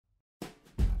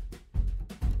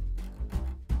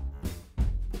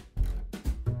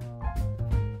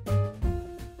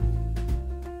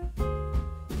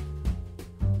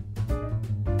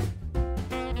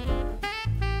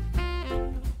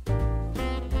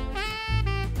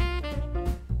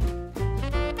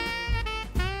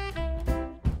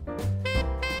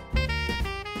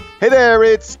Hey there,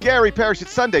 it's Gary Parrish.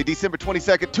 It's Sunday, December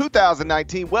 22nd,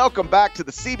 2019. Welcome back to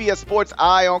the CBS Sports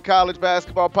Eye on College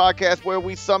Basketball podcast, where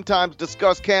we sometimes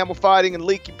discuss camel fighting and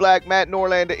leaky black. Matt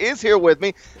Norlander is here with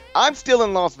me. I'm still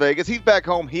in Las Vegas. He's back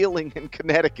home healing in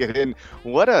Connecticut. And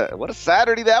what a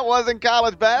Saturday that was in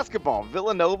college basketball.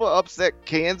 Villanova upset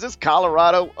Kansas.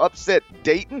 Colorado upset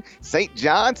Dayton. St.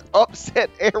 John's upset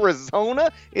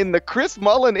Arizona in the Chris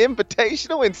Mullin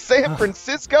Invitational in San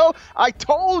Francisco. I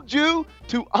told you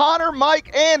to honor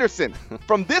Mike Anderson.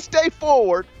 From this day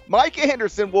forward, Mike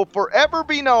Anderson will forever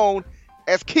be known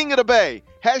as King of the Bay.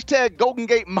 Hashtag Golden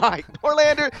Gate Mike.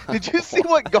 Norlander, did you see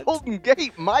what Golden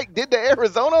Gate Mike did to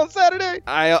Arizona on Saturday?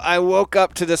 I woke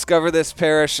up to discover this,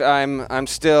 Parrish. I'm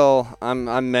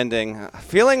mending.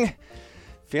 Feeling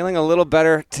a little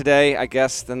better today, I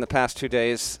guess, than the past 2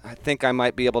 days. I think I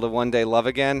might be able to one day love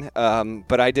again.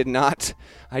 But I did not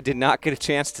get a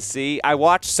chance to see. I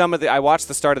watched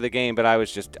the start of the game, but I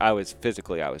was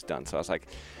done. So I was like,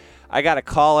 I got to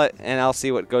call it and I'll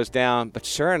see what goes down. But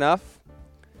sure enough,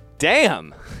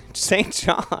 damn, St.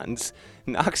 John's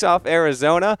knocks off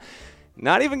Arizona.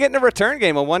 Not even getting a return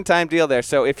game, a one-time deal there.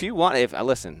 So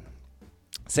listen,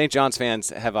 St. John's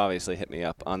fans have obviously hit me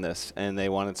up on this, and they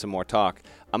wanted some more talk.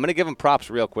 I'm going to give them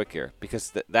props real quick here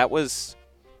because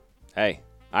hey,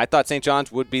 I thought St.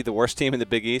 John's would be the worst team in the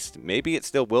Big East. Maybe it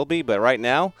still will be, but right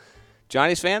now,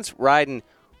 Johnny's fans riding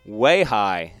way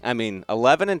high. I mean,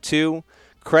 11-2,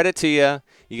 credit to you.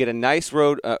 You get a nice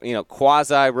road,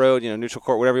 quasi-road, neutral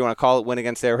court, whatever you want to call it, win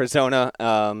against Arizona.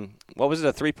 What was it,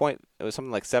 a 3-point? It was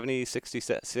something like 70, 60,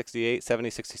 68, 70,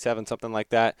 67, something like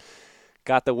that.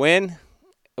 Got the win.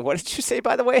 What did you say,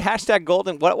 by the way? Hashtag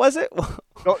Golden. What was it?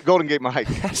 Golden Gate Mike.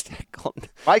 Hashtag Golden.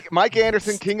 Mike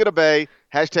Anderson, King of the Bay.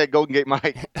 Hashtag Golden Gate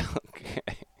Mike. Okay.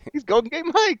 He's Golden Gate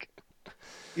Mike.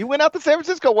 He went out to San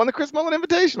Francisco, won the Chris Mullin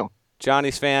Invitational.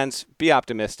 Johnny's fans, be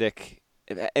optimistic.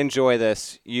 Enjoy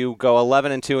this. You go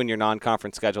 11-2 in your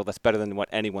non-conference schedule. That's better than what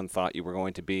anyone thought you were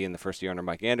going to be in the first year under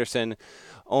Mike Anderson.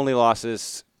 Only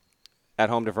losses at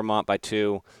home to Vermont by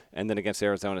 2 and then against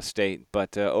Arizona State.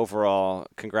 But overall,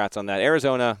 congrats on that.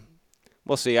 Arizona,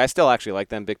 we'll see. I still actually like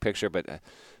them big picture, but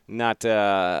not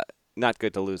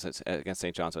good to lose against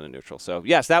St. John's on a neutral. So,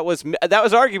 yes, that was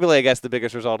arguably, I guess, the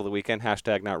biggest result of the weekend.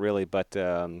 Hashtag not really. But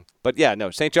yeah,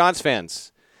 no, St. John's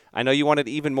fans, I know you wanted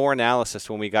even more analysis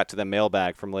when we got to the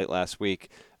mailbag from late last week.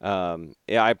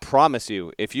 I promise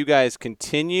you, if you guys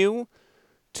continue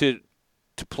to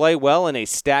play well in a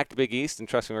stacked Big East, and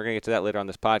trust me, we're going to get to that later on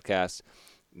this podcast,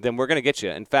 then we're going to get you.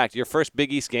 In fact, your first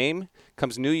Big East game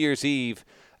comes New Year's Eve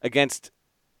against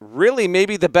really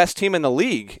maybe the best team in the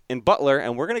league in Butler,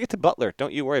 and we're going to get to Butler.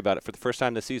 Don't you worry about it for the first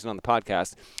time this season on the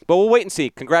podcast. But we'll wait and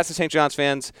see. Congrats to St. John's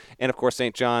fans, and, of course,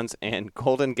 St. John's and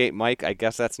Golden Gate Mike. I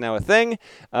guess that's now a thing.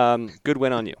 Good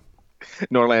win on you.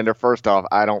 Norlander, first off,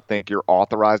 I don't think you're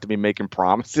authorized to be making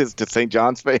promises to St.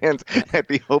 John's fans at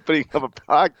the opening of a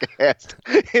podcast.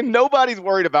 And nobody's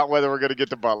worried about whether we're going to get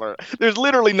to Butler. There's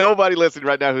literally nobody listening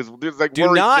right now who's like,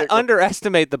 do not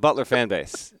underestimate the Butler fan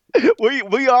base.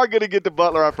 We are going to get to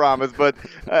Butler, I promise. But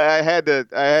I had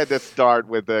to start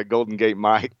with Golden Gate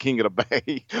Mike, King of the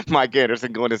Bay, Mike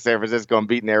Anderson going to San Francisco and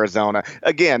beating Arizona.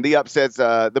 Again, the upsets,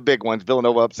 the big ones: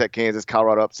 Villanova upset Kansas,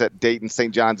 Colorado upset Dayton,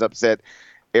 St. John's upset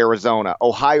Arizona.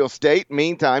 Ohio State,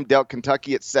 meantime, dealt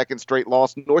Kentucky its second straight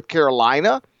loss. North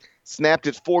Carolina snapped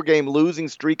its 4-game losing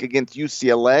streak against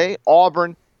UCLA.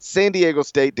 Auburn, San Diego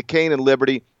State, Duquesne, and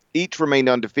Liberty each remained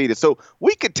undefeated. So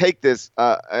we could take this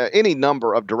any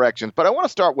number of directions, but I want to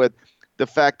start with the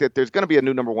fact that there's going to be a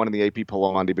new number one in the AP poll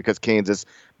on Monday because Kansas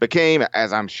became,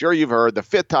 as I'm sure you've heard, the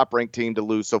 5th top-ranked team to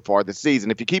lose so far this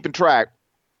season. If you're keeping track,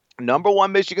 number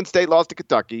 1 Michigan State lost to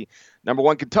Kentucky. Number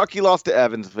 1 Kentucky lost to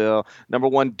Evansville. Number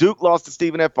 1 Duke lost to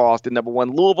Stephen F. Austin. Number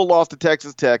 1 Louisville lost to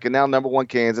Texas Tech. And now number 1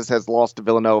 Kansas has lost to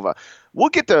Villanova. We'll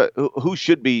get to who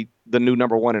should be the new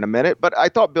number 1 in a minute, but I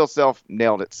thought Bill Self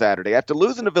nailed it Saturday. After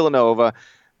losing to Villanova,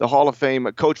 the Hall of Fame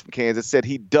coach from Kansas said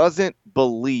he doesn't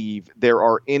believe there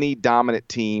are any dominant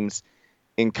teams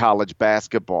in college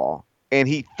basketball. And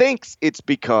he thinks it's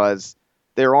because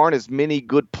there aren't as many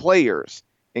good players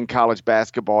in college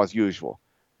basketball as usual.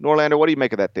 Norlander, what do you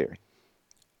make of that theory?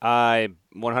 I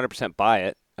 100% buy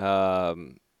it. A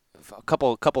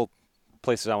couple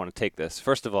places I want to take this.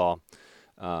 First of all,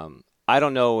 I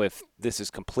don't know if this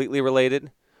is completely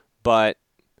related, but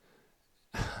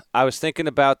I was thinking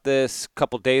about this a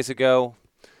couple days ago.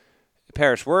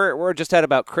 Parrish, we're just at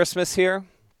about Christmas here.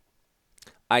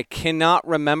 I cannot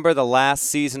remember the last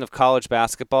season of college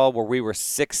basketball where we were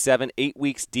 6, 7, 8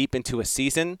 weeks deep into a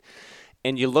season,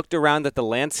 and you looked around at the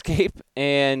landscape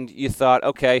and you thought,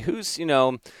 okay, who's,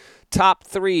 top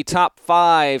 3, top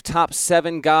 5, top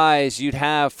 7 guys you'd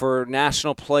have for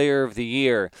National Player of the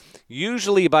Year.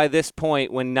 Usually by this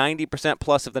point, when 90%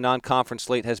 plus of the non-conference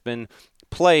slate has been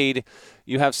played,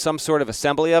 you have some sort of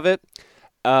assembly of it.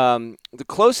 The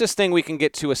closest thing we can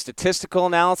get to a statistical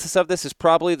analysis of this is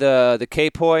probably the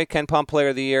KPOI, KenPom Player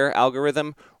of the Year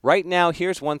algorithm. Right now,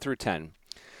 here's 1 through 10.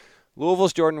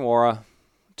 Louisville's Jordan Nwora.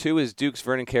 2 is Duke's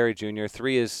Vernon Carey Jr.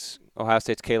 3 is Ohio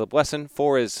State's Caleb Wesson.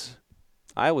 4 is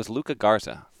Iowa's Luka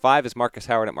Garza. 5 is Marcus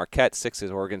Howard at Marquette. 6 is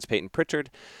Oregon's Peyton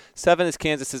Pritchard. 7 is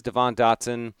Kansas's Devon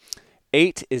Dotson.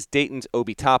 8 is Dayton's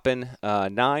Obi Toppin.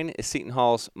 9 is Seton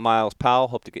Hall's Miles Powell.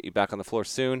 Hope to get you back on the floor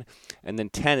soon. And then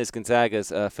 10 is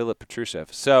Gonzaga's Filip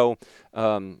Petrusev. So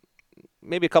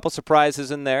maybe a couple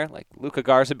surprises in there, like Luka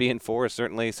Garza being 4 is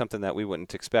certainly something that we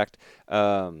wouldn't expect.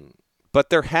 But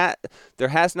there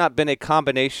has not been a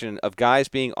combination of guys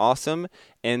being awesome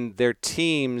and their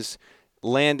teams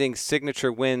landing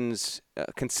signature wins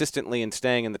consistently and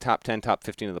staying in the top 10, top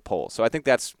 15 of the poll. So I think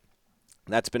that's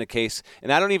been a case,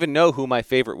 and I don't even know who my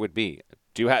favorite would be.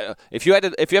 Do you have if you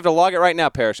have to log it right now,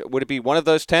 Parrish? Would it be one of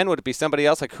those 10? Would it be somebody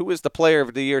else? Like, who is the player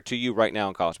of the year to you right now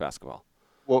in college basketball?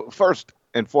 Well, first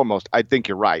and foremost, I think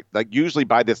you're right. Like, usually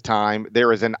by this time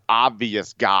there is an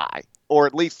obvious guy, or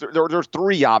at least there's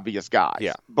 3 obvious guys.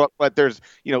 Yeah. But there's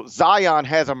Zion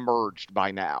has emerged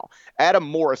by now. Adam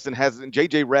Morrison and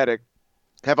JJ Redick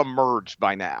have emerged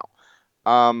by now.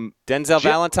 Denzel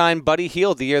Valentine, Buddy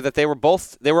Hield, the year that they were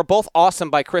both awesome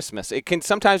by Christmas. It can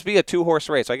sometimes be a 2-horse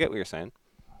race. I get what you're saying.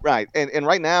 Right. And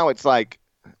right now it's like,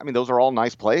 I mean, those are all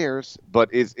nice players,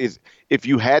 but is if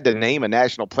you had to name a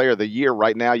National Player of the Year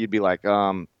right now, you'd be like,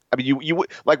 I mean, you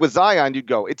would, like with Zion, you'd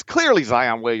go, it's clearly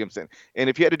Zion Williamson. And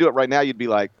if you had to do it right now, you'd be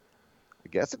like, I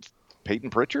guess it's Peyton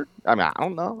Pritchard. I mean, I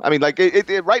don't know. I mean, like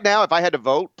right now, if I had to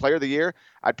vote Player of the Year,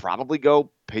 I'd probably go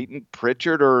Peyton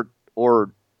Pritchard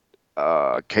or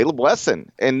Caleb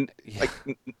Wesson, and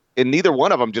neither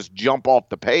one of them just jump off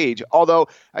the page. Although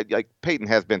Peyton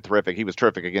has been terrific. He was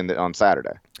terrific again on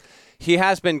Saturday. He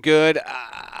has been good.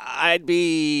 I'd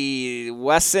be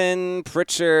Wesson,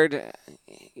 Pritchard.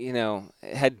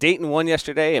 Had Dayton won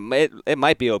yesterday, it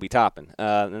might be Obi Toppin.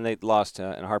 And they lost in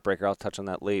a heartbreaker. I'll touch on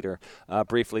that later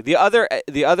briefly. The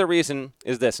other reason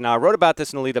is this. Now, I wrote about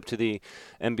this in the lead up to the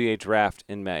NBA draft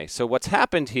in May. So what's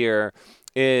happened here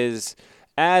is,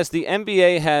 as the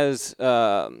NBA has,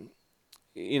 I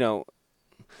don't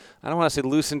want to say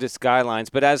loosened its guidelines,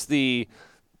 but as the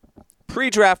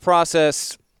pre-draft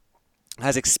process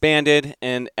has expanded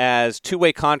and as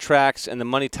two-way contracts and the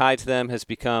money tied to them has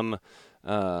become,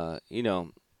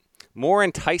 more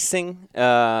enticing,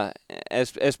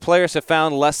 as players have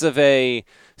found less of a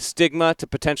stigma to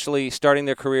potentially starting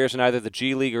their careers in either the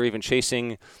G League or even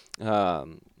chasing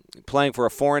playing for a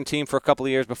foreign team for a couple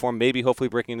of years before maybe hopefully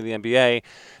breaking into the NBA,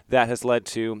 that has led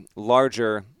to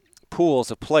larger pools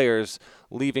of players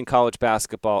leaving college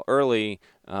basketball early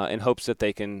in hopes that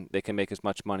they can make as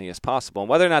much money as possible. And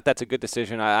whether or not that's a good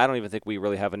decision, I don't even think we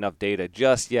really have enough data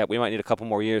just yet. We might need a couple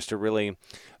more years to really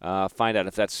find out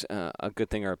if that's a good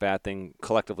thing or a bad thing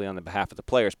collectively on the behalf of the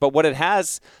players. But what it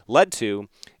has led to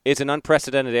is an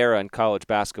unprecedented era in college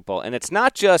basketball. And it's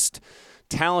not just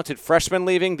talented freshmen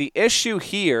leaving. The issue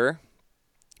here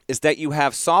is that you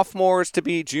have sophomores to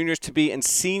be, juniors to be, and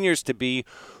seniors to be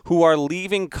who are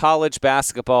leaving college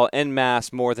basketball en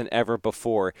masse more than ever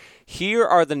before. Here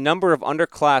are the number of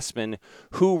underclassmen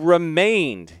who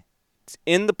remained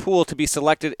in the pool to be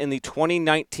selected in the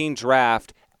 2019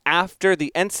 draft after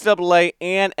the NCAA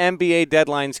and NBA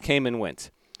deadlines came and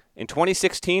went. In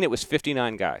 2016, it was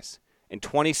 59 guys. In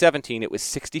 2017, it was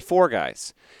 64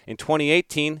 guys. In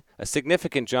 2018, a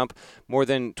significant jump, more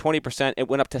than 20%. It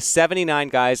went up to 79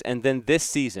 guys. And then this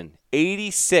season,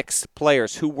 86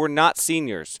 players who were not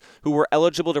seniors, who were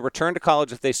eligible to return to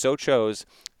college if they so chose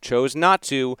not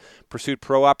to, pursued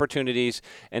pro opportunities.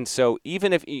 And so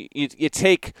even if you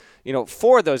take,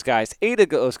 4 of those guys, 8 of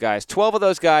those guys, 12 of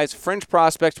those guys, fringe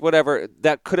prospects, whatever,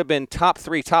 that could have been top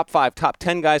 3, top 5, top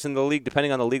 10 guys in the league,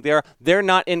 depending on the league they're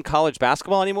not in college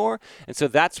basketball anymore. And so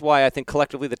that's why I think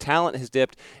collectively the talent has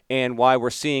dipped and why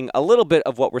we're seeing a little bit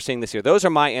of what we're seeing this year. Those are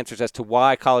my answers as to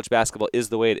why college basketball is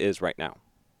the way it is right now.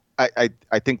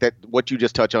 I think that what you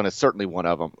just touched on is certainly one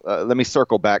of them. Let me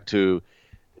circle back to,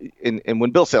 and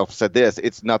when Bill Self said this,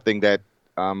 it's nothing that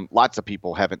lots of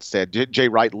people haven't said. Jay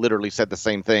Wright literally said the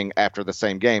same thing after the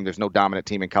same game. There's no dominant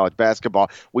team in college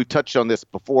basketball. We've touched on this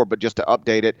before, but just to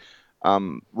update it,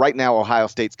 right now Ohio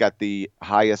State's got the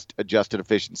highest adjusted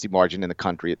efficiency margin in the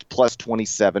country. It's plus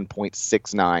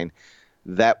 27.69.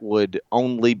 That would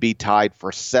only be tied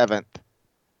for 7th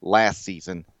last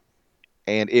season.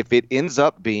 And if it ends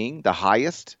up being the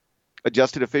highest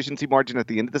adjusted efficiency margin at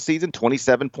the end of the season,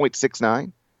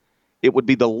 27.69. It would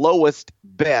be the lowest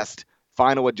best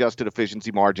final adjusted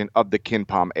efficiency margin of the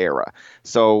KenPom era.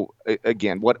 So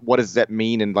again, what does that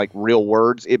mean in like real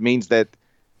words? It means that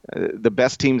the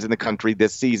best teams in the country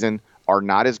this season are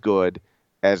not as good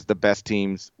as the best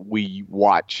teams we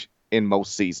watch in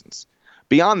most seasons.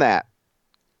 Beyond that,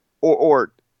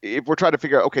 or if we're trying to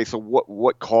figure out, okay, so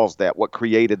what caused that? What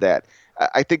created that?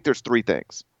 I think there's three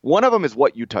things. One of them is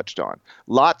what you touched on.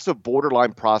 Lots of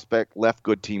borderline prospect left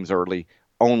good teams early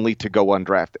only to go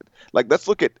undrafted. Like, let's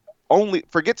look at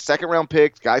forget second round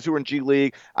picks, guys who are in G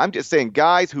League. I'm just saying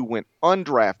guys who went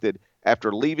undrafted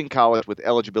after leaving college with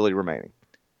eligibility remaining.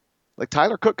 Like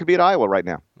Tyler Cook could be at Iowa right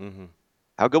now. Mm-hmm.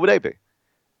 How good would they be?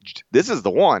 This is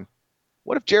the one.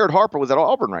 What if Jared Harper was at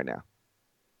Auburn right now?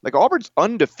 Like, Auburn's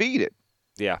undefeated.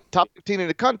 Yeah. Top 15 in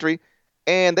the country.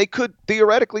 And they could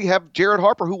theoretically have Jared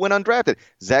Harper, who went undrafted.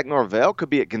 Zach Norvell could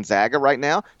be at Gonzaga right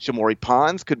now. Shamori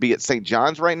Pons could be at St.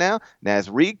 John's right now. Naz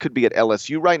Reid could be at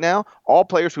LSU right now. All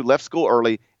players who left school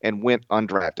early and went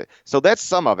undrafted. So that's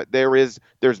some of it. There's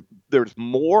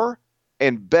more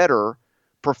and better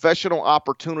professional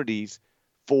opportunities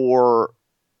for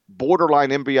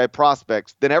borderline NBA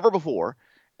prospects than ever before,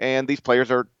 and these players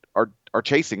are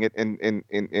chasing it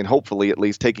and hopefully at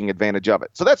least taking advantage of it.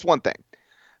 So that's one thing.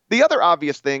 The other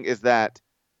obvious thing is that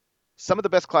some of the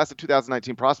best class of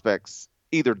 2019 prospects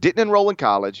either didn't enroll in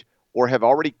college or have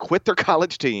already quit their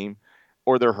college team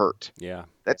or they're hurt. Yeah.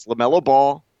 That's LaMelo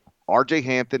Ball, R.J.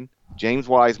 Hampton, James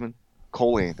Wiseman,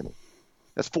 Cole Anthony.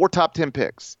 That's 4 top 10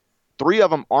 picks. 3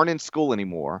 of them aren't in school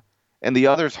anymore, and the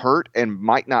others hurt and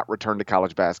might not return to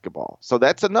college basketball. So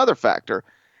that's another factor.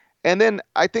 And then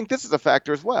I think this is a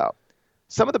factor as well.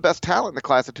 Some of the best talent in the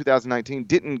class of 2019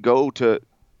 didn't go to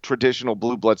traditional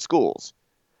blue blood schools.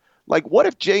 Like, what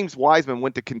if James Wiseman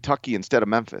went to Kentucky instead of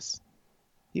Memphis?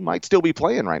 He might still be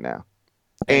playing right now.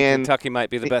 And Kentucky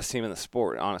might be the best team in the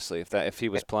sport, honestly. If he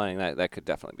was playing, that could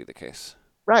definitely be the case.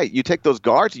 Right. You take those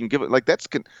guards and you give it like that's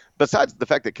besides the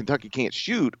fact that Kentucky can't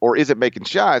shoot or isn't making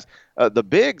shots, the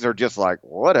bigs are just like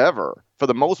whatever for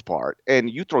the most part. And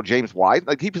you throw James Wiseman,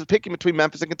 like he was picking between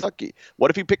Memphis and Kentucky.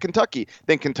 What if he picked Kentucky?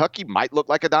 Then Kentucky might look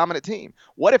like a dominant team.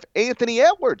 What if Anthony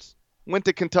Edwards went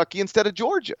to Kentucky instead of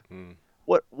Georgia?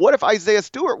 What if Isaiah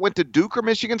Stewart went to Duke or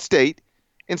Michigan State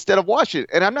instead of Washington?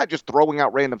 And I'm not just throwing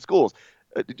out random schools.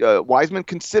 Wiseman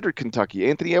considered Kentucky.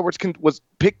 Anthony Edwards was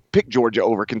picked Georgia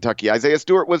over Kentucky. Isaiah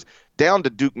Stewart was down to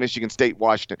Duke, Michigan State,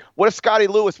 Washington. What if Scotty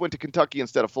Lewis went to Kentucky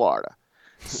instead of Florida?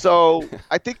 So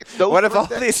I think those. What if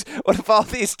all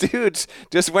these dudes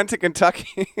just went to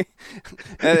Kentucky?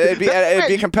 it'd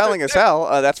be compelling as hell.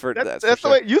 That's for the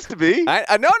sure. way it used to be.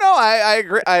 I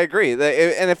agree. I agree.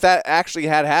 And if that actually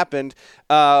had happened,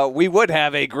 we would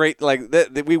have a great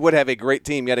we would have a great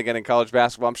team yet again in college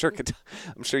basketball.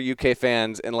 I'm sure UK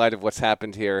fans, in light of what's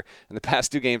happened here in the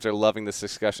past 2 games, are loving this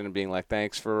discussion and being like,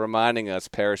 "Thanks for reminding us,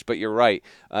 Parrish." But you're right.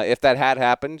 If that had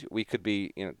happened, we could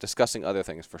be discussing other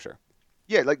things for sure.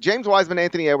 Yeah, like James Wiseman,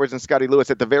 Anthony Edwards, and Scotty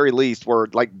Lewis at the very least were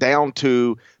like down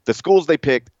to the schools they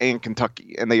picked and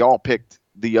Kentucky, and they all picked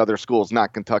the other schools,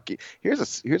 not Kentucky.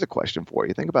 Here's a question for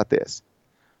you. Think about this.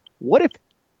 What if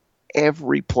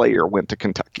every player went to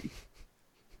Kentucky?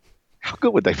 How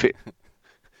good would they be?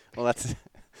 Well,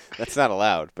 that's not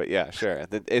allowed, but yeah, sure.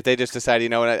 If they just decide,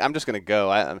 I'm just going to go.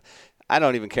 I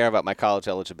don't even care about my college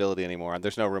eligibility anymore.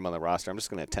 There's no room on the roster. I'm just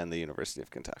going to attend the University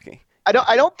of Kentucky.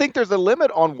 I don't think there's a limit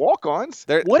on walk-ons.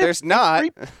 There's not.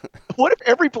 What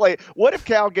if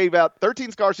Cal gave out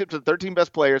 13 scholarships to the 13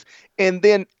 best players, and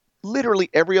then literally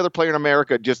every other player in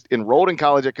America just enrolled in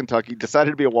college at Kentucky,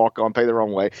 decided to be a walk-on, pay their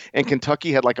own way, and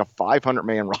Kentucky had like a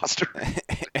 500-man roster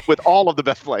with all of the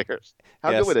best players?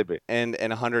 How good would they be? And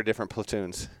 100 different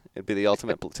platoons. It'd be the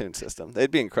ultimate platoon system.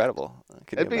 It'd be incredible.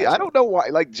 I don't know why.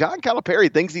 Like, John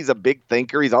Calipari thinks he's a big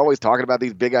thinker. He's always talking about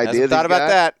these big ideas. Hasn't thought about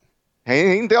that. He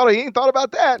ain't thought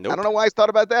about that. Nope. I don't know why he's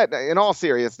thought about that. In all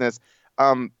seriousness,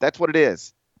 that's what it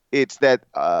is. It's that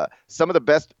some of the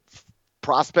best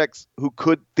prospects who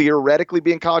could theoretically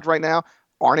be in college right now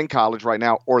aren't in college right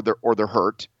now, or they're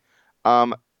hurt.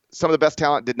 Some of the best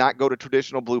talent did not go to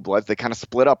traditional blue bloods. They kind of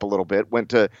split up a little bit, went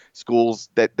to schools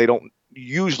that they don't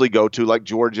usually go to, like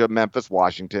Georgia, Memphis,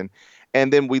 Washington.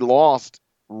 And then we lost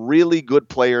really good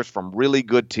players from really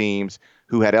good teams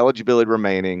who had eligibility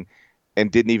remaining and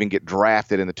didn't even get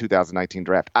drafted in the 2019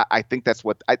 draft. I think that's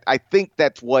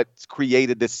what's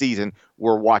created this season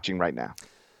we're watching right now.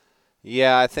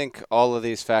 Yeah, I think all of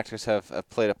these factors have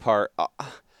played a part.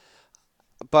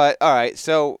 But all right,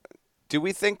 so do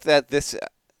we think that this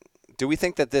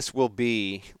will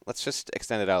be? Let's just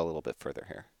extend it out a little bit further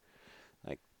here.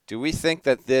 Like, do we think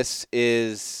that this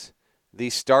is the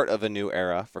start of a new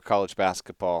era for college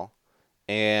basketball.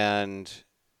 And,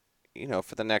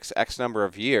 for the next X number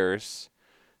of years,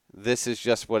 this is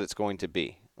just what it's going to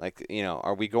be. Like,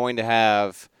 are we going to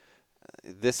have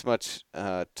this much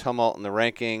tumult in the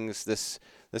rankings,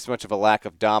 this much of a lack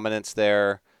of dominance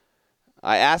there?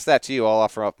 I asked that to you. I'll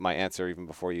offer up my answer even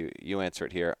before you answer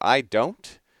it here. I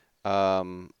don't.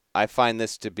 I find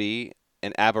this to be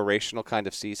an aberrational kind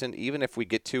of season. Even if we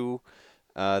get to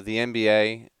the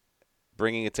NBA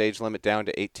bringing its age limit down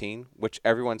to 18, which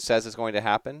everyone says is going to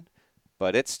happen,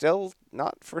 but it's still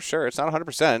not for sure. It's not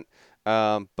 100%.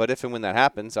 But if and when that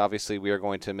happens, obviously we are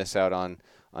going to miss out on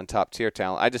top-tier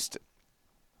talent.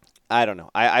 I don't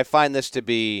know. I find this to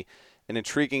be an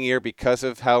intriguing year because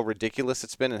of how ridiculous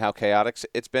it's been and how chaotic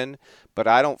it's been, but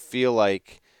I don't feel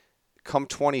like come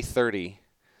 2030,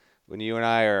 when you and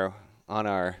I are on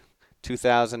our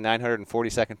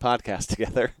 2,942nd podcast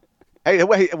together. Hey,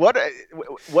 wait, what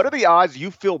are the odds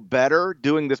you feel better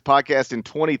doing this podcast in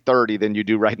 2030 than you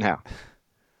do right now?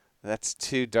 That's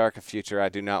too dark a future. I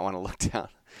do not want to look down.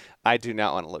 I do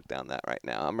not want to look down that right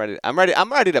now. I'm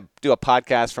ready to do a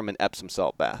podcast from an Epsom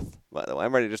salt bath. By the way,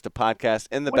 I'm ready to just a podcast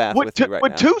in the bath with you right now.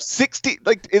 Would 260,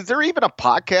 is there even a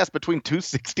podcast between two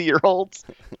 60-year-olds?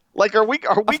 Like, are we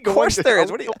going to? Of course there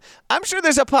is. I'm sure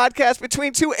there's a podcast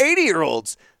between two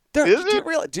 80-year-olds. Do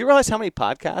you realize how many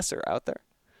podcasts are out there?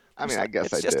 I mean, I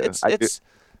guess I do.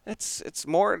 It's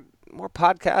more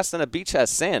podcasts than a beach has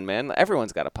sand, man.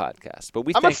 Everyone's got a podcast, but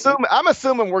I'm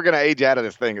assuming we're going to age out of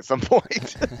this thing at some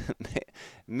point.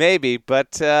 Maybe,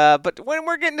 but when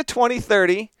we're getting to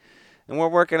 2030 and we're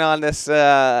working on this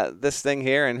thing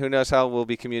here, and who knows how we'll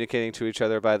be communicating to each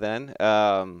other by then.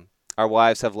 Our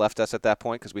wives have left us at that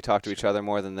point because we talk to each other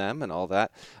more than them and all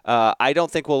that. I don't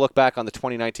think we'll look back on the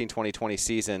 2019-2020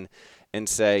 season and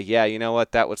say, yeah, you know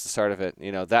what, that was the start of it.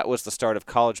 That was the start of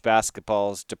college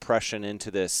basketball's depression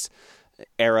into this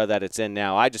era that it's in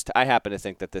now. I happen to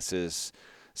think that this is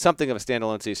something of a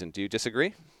standalone season. Do you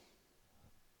disagree?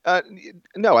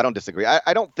 No, I don't disagree.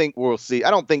 I don't think we'll see.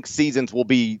 I don't think seasons will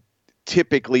be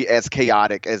typically as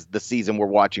chaotic as the season we're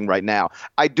watching right now.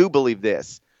 I do believe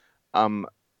this.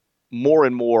 More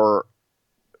and more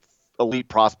elite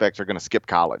prospects are going to skip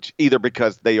college, either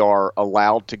because they are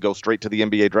allowed to go straight to the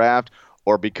NBA draft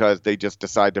or because they just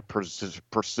decide to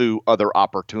pursue other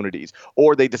opportunities,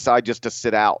 or they decide just to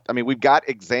sit out. I mean, we've got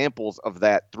examples of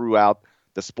that throughout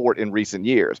the sport in recent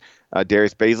years.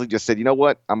 Darius Bazley just said, you know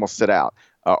what, I'm going to sit out.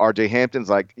 R.J. Hampton's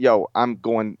like, yo, I'm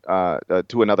going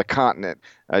to another continent.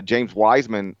 James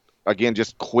Wiseman, again,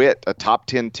 just quit a top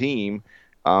 10 team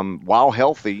while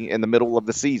healthy in the middle of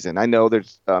the season. I know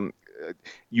there's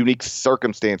unique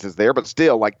circumstances there, but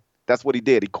still, like, that's what he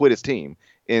did. He quit his team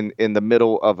in the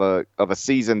middle of a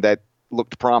season that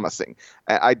looked promising.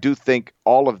 I do think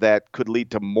all of that could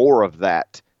lead to more of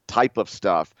that type of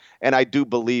stuff. And I do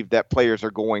believe that players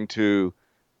are going to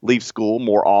leave school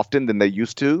more often than they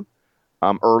used to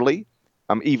early,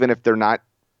 even if they're not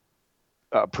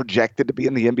projected to be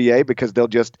in the NBA, because they'll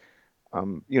just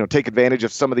take advantage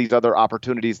of some of these other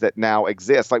opportunities that now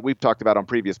exist. Like we've talked about on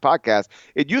previous podcasts,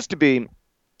 it used to be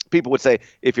people would say,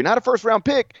 if you're not a first round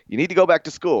pick, you need to go back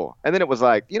to school. And then it was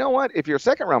like, you know what? If you're a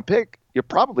second round pick, you're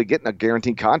probably getting a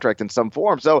guaranteed contract in some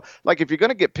form. So like, if you're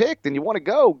going to get picked and you want to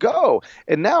go.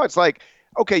 And now it's like,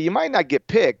 okay, you might not get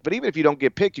picked, but even if you don't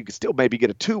get picked, you can still maybe get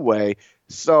a two-way.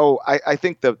 So I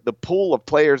think the pool of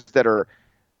players that are,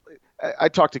 I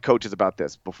talked to coaches about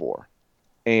this before,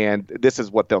 and this is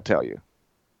what they'll tell you,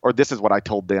 or this is what I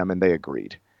told them, and they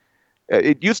agreed.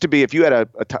 It used to be if you had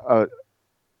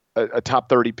a top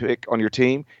 30 pick on your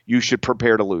team, you should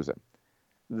prepare to lose him.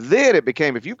 Then it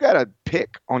became, if you've got a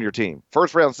pick on your team,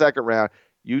 first round, second round,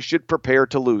 you should prepare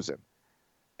to lose him.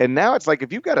 And now it's like,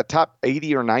 if you've got a top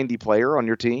 80 or 90 player on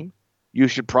your team, you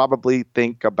should probably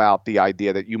think about the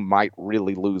idea that you might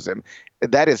really lose him.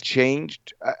 That has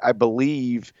changed, I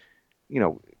believe,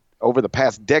 over the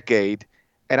past decade.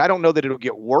 And I don't know that it'll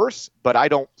get worse, but I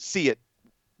don't see it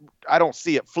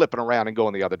flipping around and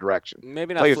going the other direction.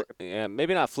 Maybe not.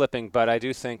 Maybe not flipping, but I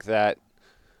do think that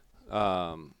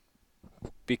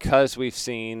because we've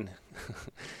seen.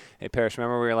 Hey, Parrish,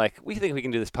 remember we were like, we think we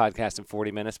can do this podcast in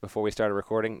 40 minutes before we started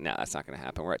recording? No, that's not going to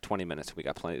happen. We're at 20 minutes. We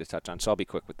got plenty to touch on, so I'll be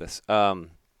quick with this.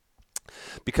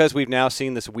 Because we've now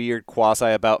seen this weird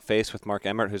quasi-about face with Mark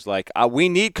Emmert, who's like, we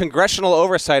need congressional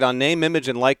oversight on name, image,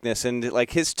 and likeness. And,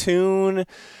 like, his tune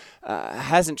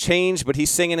hasn't changed, but he's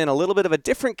singing in a little bit of a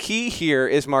different key here,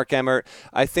 is Mark Emmert.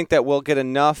 I think that we'll get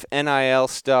enough NIL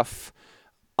stuff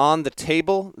on the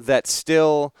table that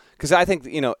still because I think,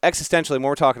 existentially, when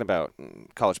we're talking about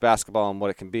college basketball and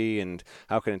what it can be and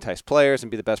how it can entice players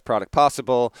and be the best product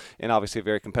possible, and obviously a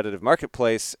very competitive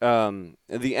marketplace, the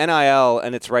NIL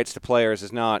and its rights to players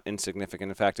is not insignificant.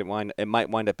 In fact, it might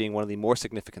wind up being one of the more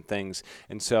significant things.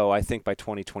 And so I think by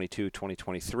 2022,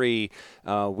 2023,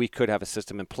 we could have a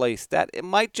system in place that it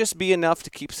might just be enough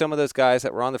to keep some of those guys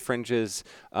that were on the fringes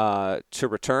to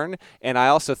return. And I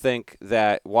also think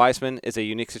that Wiseman is a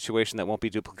unique situation that won't be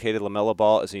duplicated. LaMelo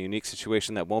Ball is a unique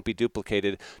situation that won't be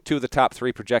duplicated. Two of the top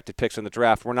 3 projected picks in the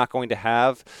draft. We're not going to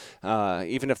have,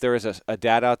 even if there is a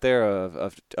dad out there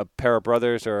of a pair of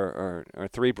brothers or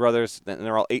 3 brothers, and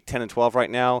they're all 8, 10, and 12 right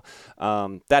now,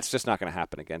 that's just not going to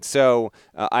happen again. So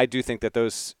I do think that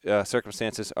those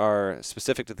circumstances are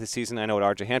specific to this season. I know what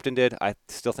R.J. Hampton did. I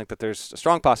still think that there's a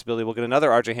strong possibility we'll get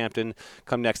another R.J. Hampton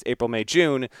come next April, May,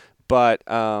 June. But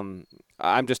I'm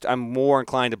more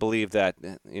inclined to believe that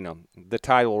the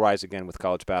tide will rise again with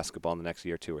college basketball in the next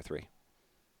year, 2 or 3.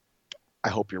 I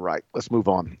hope you're right. Let's move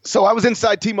on. So I was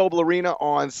inside T-Mobile Arena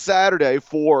on Saturday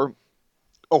for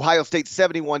Ohio State's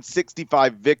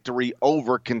 71-65 victory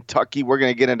over Kentucky. We're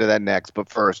going to get into that next, but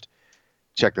first,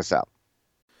 check this out.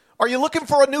 Are you looking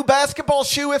for a new basketball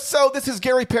shoe? If so, this is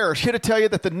Gary Parrish here to tell you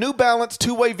that the New Balance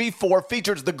 2-Way V4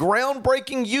 features the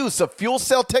groundbreaking use of fuel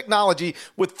cell technology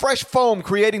with fresh foam,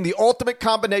 creating the ultimate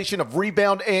combination of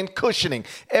rebound and cushioning.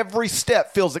 Every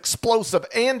step feels explosive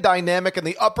and dynamic, and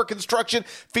the upper construction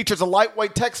features a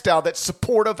lightweight textile that's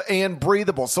supportive and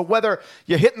breathable. So whether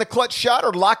you're hitting the clutch shot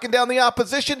or locking down the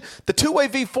opposition, the 2-Way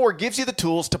V4 gives you the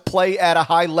tools to play at a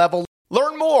high level.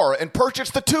 Learn more and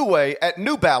purchase the 2-Way at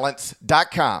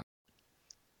newbalance.com.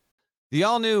 The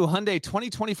all-new Hyundai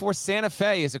 2024 Santa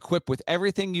Fe is equipped with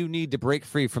everything you need to break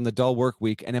free from the dull work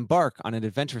week and embark on an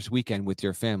adventurous weekend with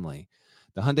your family.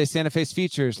 The Hyundai Santa Fe's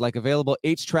features like available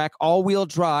H-Track all-wheel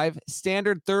drive,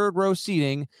 standard third-row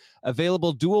seating,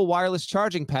 available dual wireless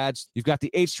charging pads. You've got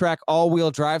the H-Track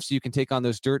all-wheel drive so you can take on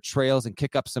those dirt trails and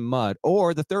kick up some mud.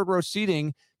 Or the third-row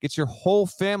seating gets your whole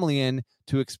family in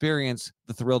to experience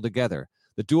the thrill together.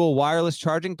 The dual wireless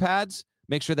charging pads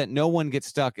make sure that no one gets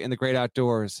stuck in the great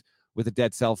outdoors with a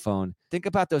dead cell phone. Think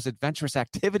about those adventurous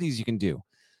activities you can do.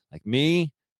 Like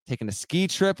me, taking a ski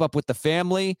trip up with the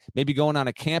family, maybe going on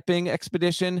a camping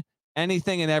expedition,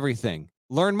 anything and everything.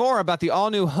 Learn more about the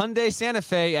all-new Hyundai Santa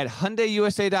Fe at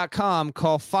HyundaiUSA.com.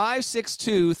 Call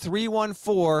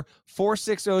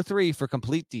 562-314-4603 for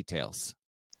complete details.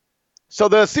 So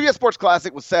the CBS Sports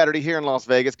Classic was Saturday here in Las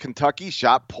Vegas. Kentucky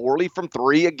shot poorly from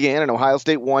 3 again, and Ohio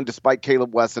State won despite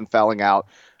Caleb Wesson fouling out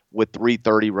with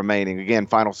 3:30 remaining. Again,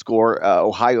 final score,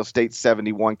 Ohio State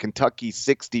 71, Kentucky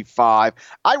 65.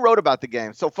 I wrote about the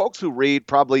game, so folks who read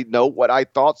probably know what I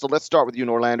thought. So let's start with you,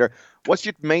 Norlander. What's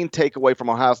your main takeaway from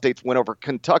Ohio State's win over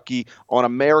Kentucky on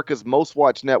America's most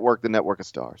watched network, the Network of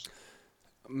Stars?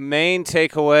 Main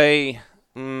takeaway,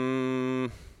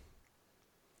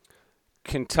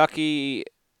 Kentucky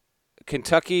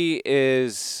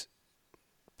is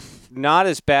not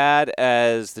as bad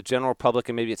as the general public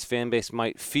and maybe its fan base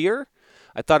might fear.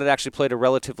 I thought it actually played a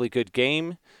relatively good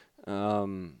game.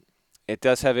 It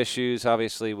does have issues,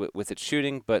 obviously, with its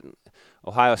shooting, but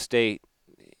Ohio State,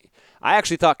 I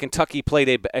actually thought Kentucky played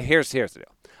here's the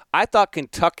deal. I thought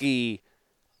Kentucky,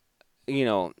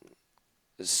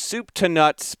 soup to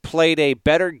nuts, played a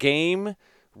better game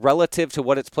relative to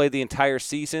what it's played the entire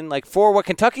season. Like, for what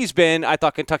Kentucky's been, I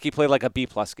thought Kentucky played like a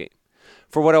B-plus game.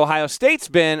 For what Ohio State's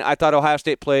been, I thought Ohio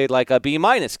State played like a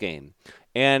B-minus game.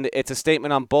 And it's a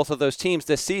statement on both of those teams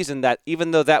this season that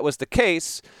even though that was the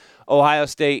case, Ohio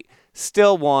State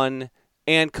still won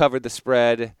and covered the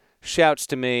spread. Shouts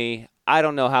to me. I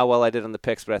don't know how well I did on the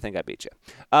picks, but I think I beat you.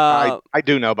 I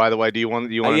do know, by the way. Do you want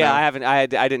to know? I haven't. I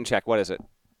didn't check. What is it?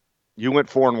 You went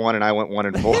 4-1, and I went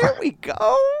 1-4. There we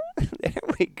go. There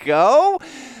we go.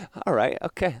 All right.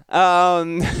 Okay.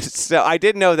 So I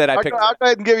did know that I picked. I'll go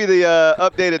ahead and give you the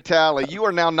updated tally. You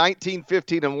are now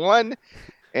 19-15-1,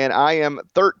 and I am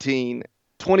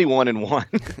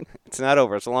 13-21-1. It's not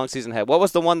over. It's a long season ahead. What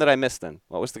was the one that I missed then?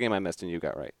 What was the game I missed and you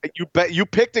got right? You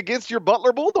picked against your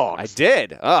Butler Bulldogs. I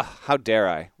did. Ugh, how dare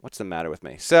I? What's the matter with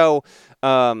me? So,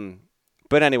 but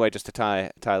anyway, just to tie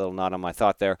a little knot on my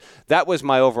thought there. That was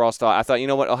my overall thought. I thought, you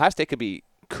know what, Ohio State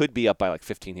could be up by like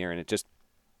 15 here, and it just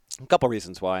a couple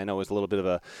reasons why. I know it was a little bit of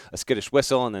a skittish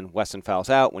whistle, and then Wesson fouls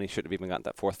out when he shouldn't have even gotten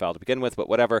that fourth foul to begin with, but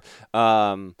whatever.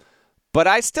 But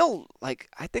I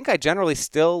think I generally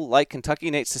still like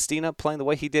Kentucky. Nate Sestina playing the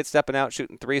way he did, stepping out,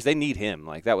 shooting threes. They need him.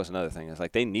 Like, that was another thing. It's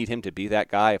like they need him to be that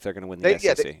guy if they're going to win the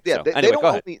SEC.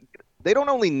 They don't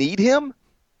only need him.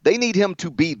 They need him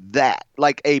to be that,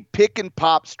 like a pick and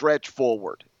pop stretch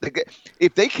forward.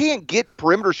 If they can't get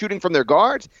perimeter shooting from their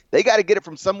guards, they got to get it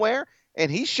from somewhere.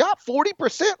 And he shot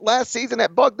 40% last season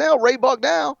at Bucknell, Ray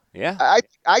Bucknell. Yeah.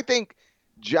 I think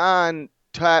John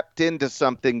tapped into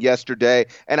something yesterday,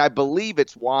 and I believe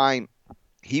it's why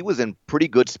he was in pretty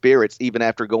good spirits even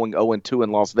after going 0-2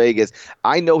 in Las Vegas.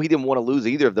 I know he didn't want to lose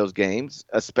either of those games,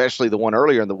 especially the one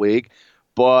earlier in the week,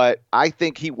 but I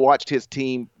think he watched his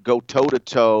team go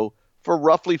toe-to-toe for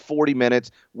roughly 40 minutes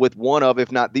with one of,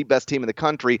 if not the best team in the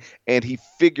country, and he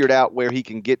figured out where he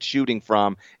can get shooting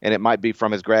from, and it might be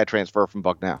from his grad transfer from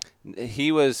Bucknell.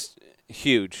 He was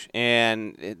huge,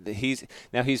 and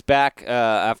he's back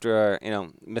after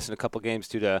missing a couple games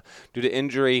due to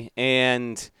injury,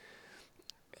 and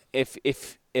if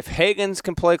Hagans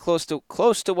can play close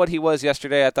to what he was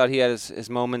yesterday, I thought he had his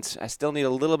moments. I still need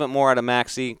a little bit more out of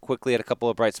Maxey. Quickly at a couple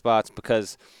of bright spots,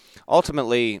 because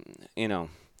ultimately,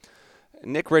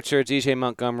 Nick Richards, E.J.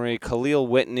 Montgomery, Khalil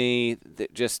Whitney,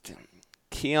 just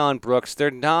Keon Brooks,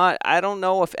 they're not – I don't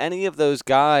know if any of those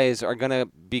guys are going to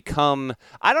become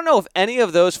 – I don't know if any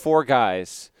of those four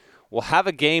guys will have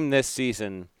a game this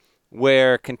season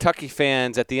where Kentucky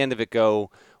fans at the end of it go,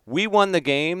 we won the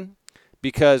game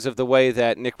because of the way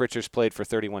that Nick Richards played for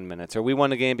 31 minutes, or we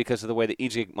won the game because of the way that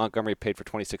E.J. Montgomery played for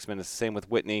 26 minutes. Same with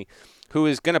Whitney, who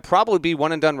is going to probably be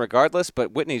one and done regardless,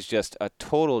 but Whitney's just a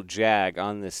total jag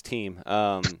on this team.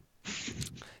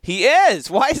 He is.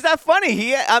 Why is that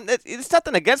funny? It's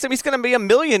nothing against him. He's going to be a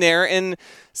millionaire in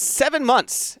 7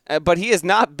 months, but he has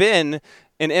not been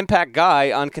an impact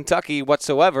guy on Kentucky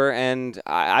whatsoever, and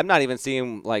I'm not even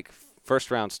seeing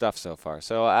first-round stuff so far.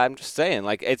 So I'm just saying,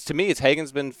 to me,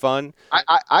 Hagan's been fun.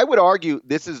 I would argue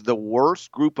this is the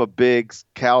worst group of bigs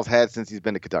Cal's had since he's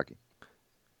been to Kentucky.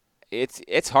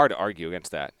 It's hard to argue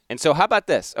against that. And so how about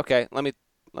this? Okay, let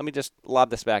me just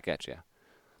lob this back at you.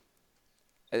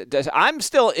 I'm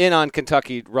still in on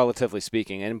Kentucky, relatively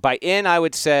speaking. And by in, I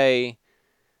would say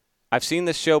I've seen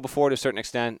this show before to a certain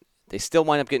extent. They still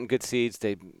wind up getting good seeds.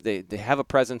 They have a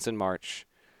presence in March.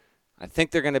 I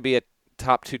think they're going to be a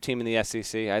top 2 team in the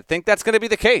SEC. I think that's going to be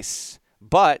the case.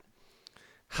 But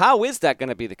how is that going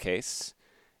to be the case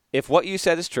if what you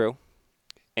said is true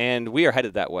and we are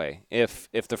headed that way? If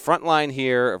the front line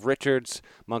here of Richards,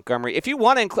 Montgomery, if you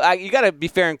want to include, you got to be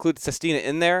fair, include Sestina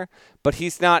in there, but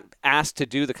he's not asked to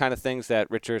do the kind of things that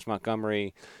Richards,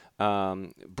 Montgomery,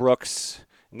 Brooks,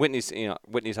 Whitney's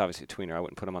obviously a tweener. I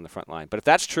wouldn't put him on the front line. But if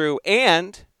that's true,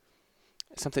 and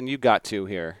something you got to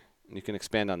here, and you can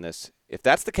expand on this, if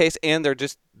that's the case and they're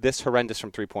just this horrendous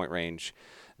from three-point range,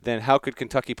 then how could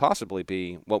Kentucky possibly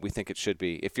be what we think it should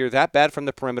be? If you're that bad from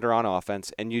the perimeter on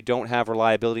offense and you don't have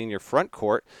reliability in your front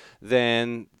court,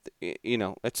 then and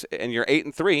you're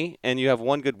 8-3 and you have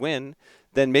one good win,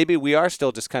 then maybe we are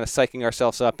still just kind of psyching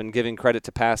ourselves up and giving credit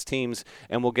to past teams,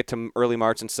 and we'll get to early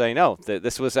March and say, no,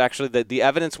 this was actually the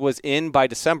evidence was in by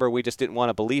December. We just didn't want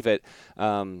to believe it.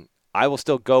 I will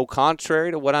still go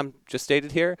contrary to what I'm just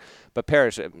stated here, but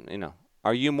Parrish,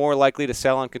 are you more likely to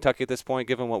sell on Kentucky at this point,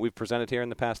 given what we've presented here in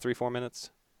the past 3-4 minutes?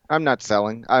 I'm not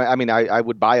selling. I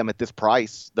would buy them at this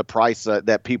price, the price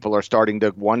that people are starting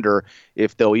to wonder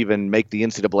if they'll even make the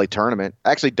NCAA tournament.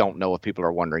 I actually don't know if people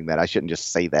are wondering that. I shouldn't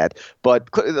just say that. But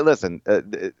listen,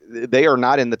 they are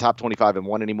not in the top 25 and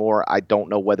 1 anymore. I don't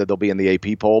know whether they'll be in the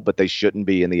AP poll, but they shouldn't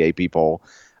be in the AP poll.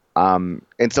 And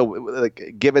so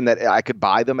given that I could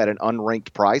buy them at an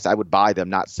unranked price, I would buy them,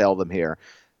 not sell them here.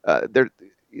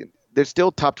 They're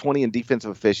still top 20 in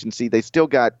defensive efficiency. They still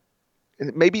got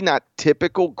maybe not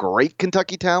typical great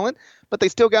Kentucky talent, but they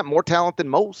still got more talent than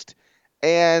most.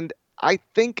 And I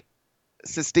think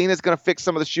Sestina's going to fix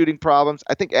some of the shooting problems.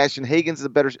 I think Ashton Hagans is a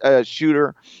better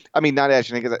shooter. I mean, not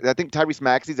Ashton Hagans. I think Tyrese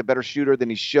Maxey's a better shooter than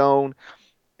he's shown.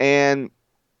 And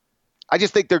I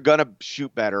just think they're going to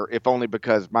shoot better, if only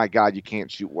because, my God, you can't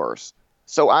shoot worse.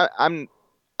 So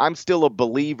I'm still a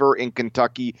believer in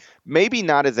Kentucky, maybe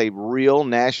not as a real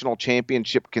national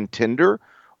championship contender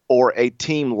or a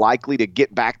team likely to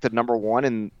get back to number 1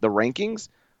 in the rankings,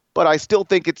 but I still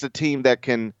think it's a team that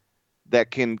can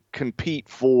compete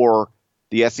for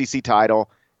the SEC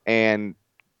title and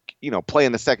play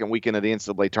in the second weekend of the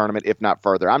NCAA tournament, if not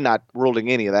further. I'm not ruling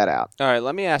any of that out. All right,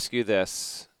 let me ask you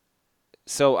this.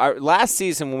 So last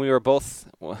season when we were both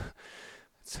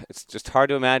it's just hard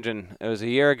to imagine. It was a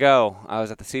year ago. I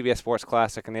was at the CBS Sports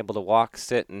Classic and able to walk,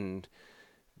 sit, and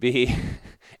be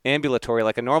ambulatory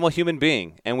like a normal human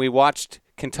being. And we watched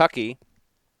Kentucky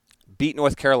beat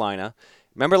North Carolina.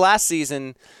 Remember last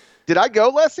season? Did I go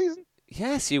last season?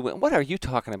 Yes, you went. What are you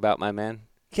talking about, my man?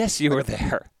 Yes, you were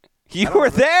there. You were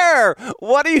there.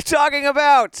 What are you talking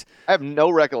about? I have no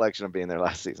recollection of being there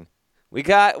last season. We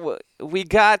got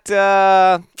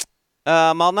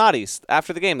Malnati's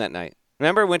after the game that night.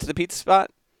 Remember, went to the pizza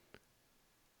spot?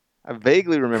 I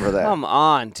vaguely remember that. Come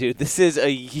on, dude. This is a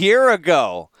year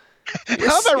ago.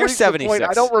 You're 76.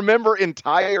 I don't remember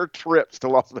entire trips to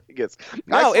Las Vegas.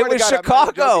 No, it was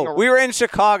Chicago. We were in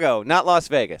Chicago, not Las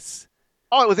Vegas.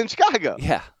 Oh, it was in Chicago.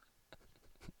 Yeah.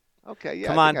 Okay, yeah.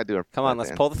 Come on. I do Come on,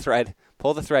 let's pull the thread.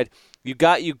 Pull the thread. You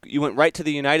went right to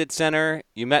the United Center.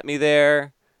 You met me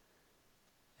there.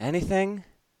 Anything?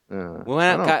 We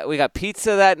went out, we got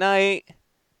pizza that night.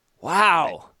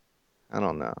 Wow. I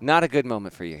don't know. Not a good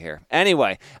moment for you here.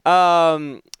 Anyway,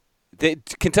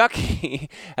 Kentucky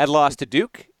had lost to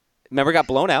Duke. Remember, got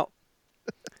blown out.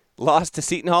 Lost to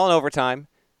Seton Hall in overtime.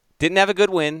 Didn't have a good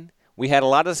win. We had a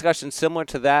lot of discussion similar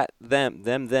to that then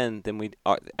than we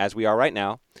are as we are right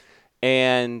now.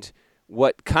 And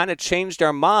what kind of changed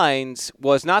our minds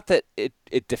was not that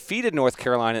it defeated North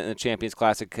Carolina in the Champions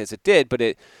Classic, because it did, but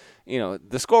the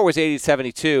score was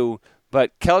 80-72.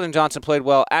 But Keldon Johnson played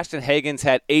well. Ashton Hagans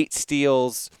had 8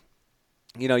 steals.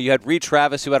 You had Reed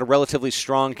Travis, who had a relatively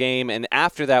strong game. And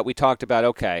after that, we talked about,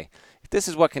 okay, if this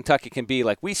is what Kentucky can be.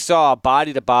 Like, we saw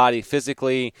body-to-body,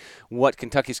 physically, what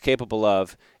Kentucky's capable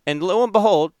of. And lo and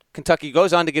behold, Kentucky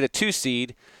goes on to get a 2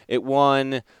 seed. It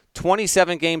won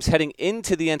 27 games heading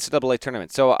into the NCAA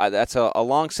tournament. So that's a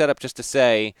long setup just to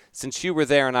say, since you were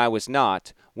there and I was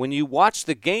not, when you watched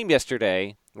the game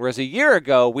yesterday, whereas a year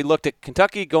ago we looked at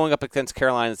Kentucky going up against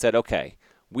Carolina and said, okay,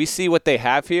 we see what they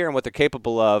have here and what they're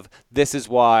capable of. This is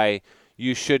why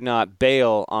you should not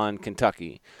bail on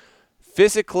Kentucky.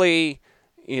 Physically,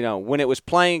 when it was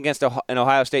playing against an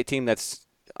Ohio State team that's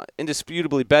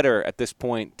indisputably better at this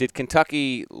point, did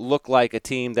Kentucky look like a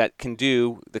team that can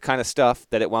do the kind of stuff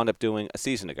that it wound up doing a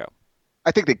season ago?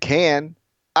 I think they can.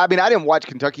 I mean, I didn't watch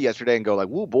Kentucky yesterday and go like,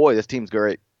 "Whoa, boy, this team's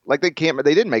great." Like, they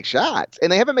didn't make shots,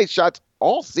 and they haven't made shots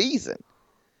all season.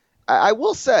 I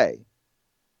will say,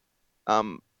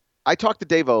 I talked to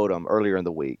Dave Odom earlier in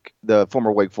the week, the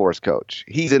former Wake Forest coach.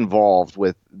 He's involved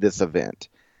with this event,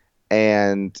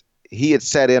 and he had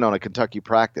set in on a Kentucky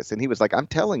practice, and he was like, "I'm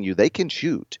telling you, they can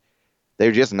shoot.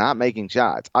 They're just not making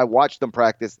shots. I watched them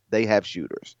practice. They have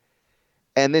shooters."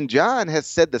 And then John has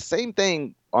said the same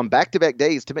thing on back-to-back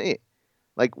days to me.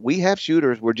 Like, we have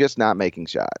shooters. We're just not making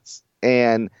shots.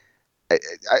 And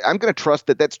I'm going to trust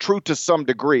that that's true to some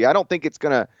degree. I don't think it's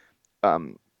going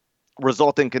to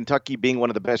result in Kentucky being one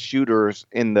of the best shooters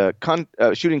in the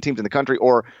shooting teams in the country,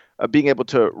 or being able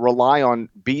to rely on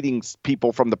beating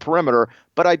people from the perimeter.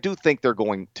 But I do think they're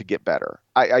going to get better.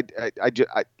 I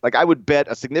would bet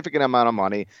a significant amount of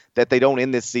money that they don't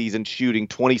end this season shooting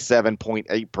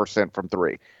 27.8% from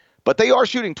three. But they are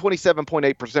shooting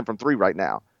 27.8% from three right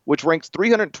now, which ranks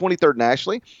 323rd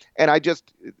nationally. And I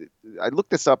looked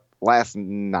this up last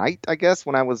night, I guess,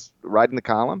 when I was writing the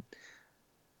column.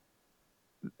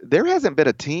 There hasn't been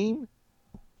a team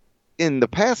in the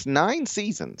past 9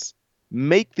 seasons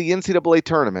make the NCAA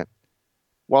tournament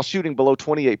while shooting below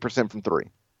 28% from three.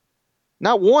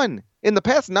 Not one in the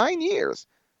past 9 years.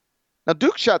 Now,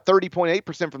 Duke shot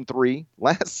 30.8% from three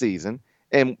last season,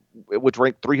 and which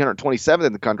ranked 327th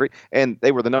in the country, and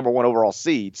they were the number 1 overall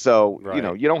seed. So,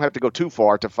 right. You don't have to go too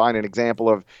far to find an example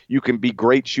of you can be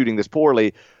great shooting this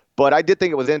poorly. But I did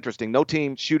think it was interesting. No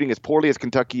team shooting as poorly as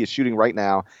Kentucky is shooting right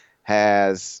now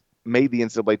has made the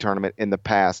NCAA tournament in the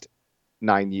past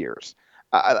 9 years.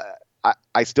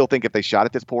 I still think if they shot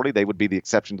it this poorly, they would be the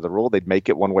exception to the rule. They'd make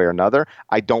it one way or another.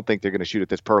 I don't think they're going to shoot it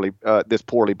this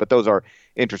poorly, but those are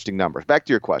interesting numbers. Back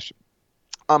to your question.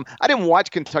 I didn't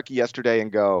watch Kentucky yesterday and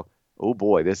go, "Oh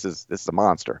boy, this is a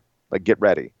monster. Like, get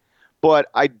ready." But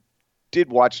I did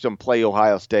watch them play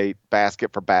Ohio State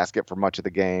basket for much of the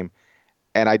game.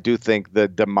 And I do think the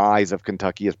demise of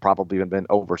Kentucky has probably been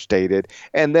overstated.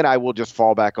 And then I will just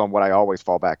fall back on what I always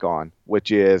fall back on,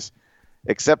 which is,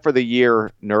 except for the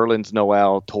year Nerlens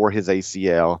Noel tore his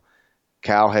ACL,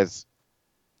 Cal has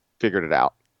figured it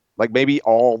out. Like, maybe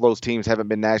all those teams haven't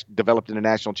been developed into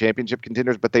national championship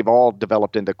contenders, but they've all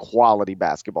developed into quality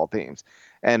basketball teams.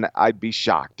 And I'd be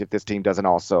shocked if this team doesn't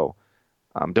also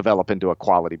develop into a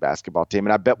quality basketball team.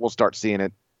 And I bet we'll start seeing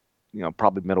it,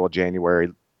 probably middle of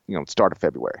January, start of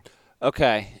February.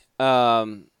 Okay.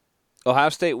 Ohio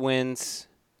State wins,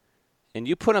 and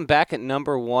you put them back at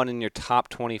number 1 in your top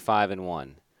 25 and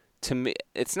 1. To me,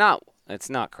 it's not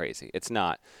crazy. It's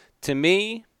not. To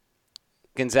me,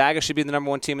 Gonzaga should be the number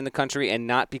 1 team in the country, and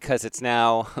not because it's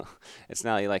now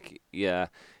like the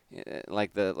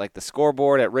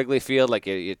scoreboard at Wrigley Field. Like,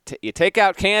 you take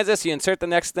out Kansas, you insert the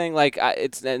next thing.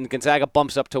 And Gonzaga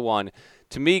bumps up to 1.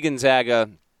 To me, Gonzaga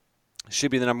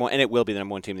should be the number 1, and it will be the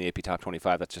number 1 team in the AP Top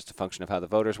 25. That's just a function of how the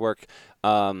voters work.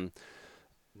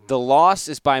 The loss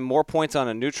is by more points on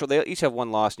a neutral. They each have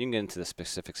one loss. You can get into the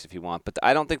specifics if you want, but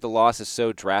I don't think the loss is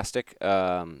so drastic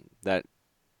that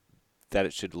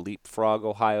it should leapfrog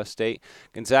Ohio State.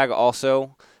 Gonzaga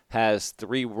also has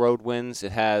 3 road wins.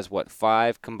 It has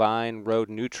 5 combined road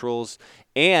neutrals,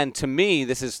 and to me,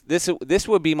 this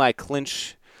would be my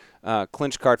clinch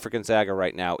card for Gonzaga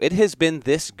right now. It has been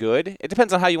this good. It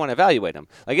depends on how you want to evaluate them.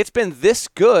 Like, it's been this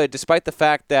good despite the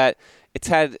fact that it's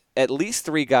had at least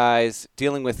 3 guys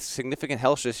dealing with significant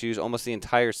health issues almost the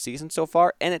entire season so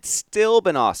far, and it's still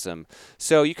been awesome.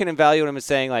 So you can evaluate them as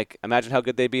saying, like, imagine how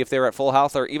good they'd be if they were at full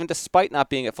health, or even despite not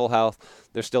being at full health,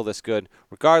 they're still this good.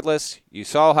 Regardless, you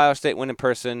saw Ohio State win in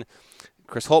person.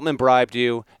 Chris Holtmann bribed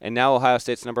you, and now Ohio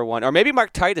State's number 1. Or maybe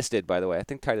Mark Titus did, by the way. I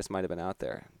think Titus might have been out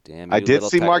there. Damn you, I did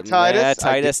see Mark Titus. Yeah,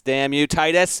 Titus, damn you,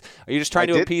 Titus. Are you just trying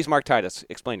to appease Mark Titus?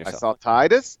 Explain yourself. I saw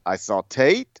Titus. I saw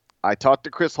Tate. I talked to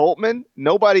Chris Holtmann.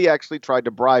 Nobody actually tried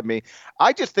to bribe me.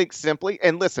 I just think simply,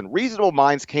 and listen, reasonable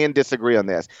minds can disagree on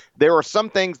this. There are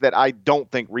some things that I don't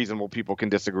think reasonable people can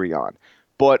disagree on.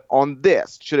 But on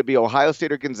this, should it be Ohio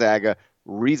State or Gonzaga,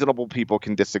 reasonable people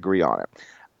can disagree on it.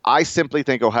 I simply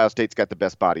think Ohio State's got the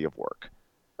best body of work.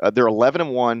 They're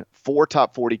 11-1, 4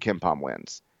 top 40 KenPom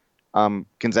wins.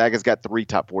 Gonzaga's got 3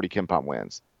 top 40 KenPom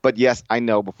wins. But yes, I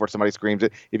know before somebody screams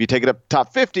it, if you take it up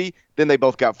top 50, then they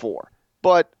both got 4.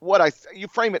 But you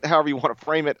frame it however you want to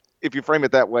frame it. If you frame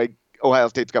it that way, Ohio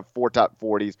State's got 4 top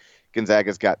 40s.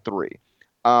 Gonzaga's got 3.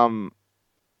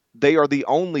 They are the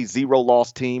only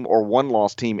 0-loss team or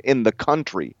 1-loss team in the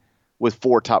country with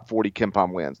 4 top 40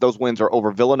 KenPom wins. Those wins are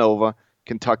over Villanova,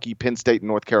 Kentucky, Penn State, and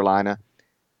North Carolina.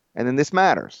 And then this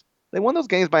matters. They won those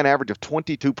games by an average of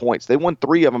 22 points. They won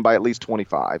 3 of them by at least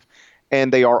 25.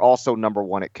 And they are also number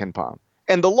 1 at KenPom.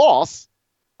 And the loss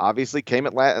obviously came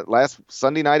at last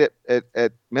Sunday night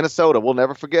at Minnesota. We'll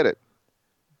never forget it.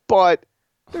 But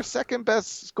their second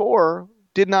best scorer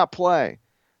did not play.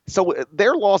 So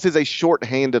their loss is a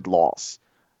shorthanded loss.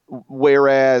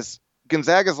 Whereas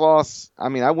Gonzaga's loss, I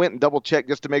mean, I went and double-checked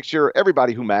just to make sure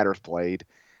everybody who matters played.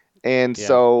 And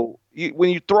so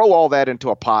when you throw all that into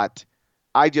a pot,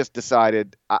 I just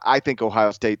decided I think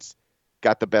Ohio State's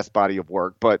got the best body of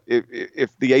work. But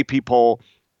if the AP poll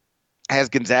has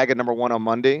Gonzaga number 1 on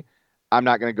Monday, I'm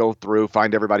not going to go through,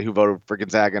 find everybody who voted for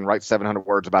Gonzaga and write 700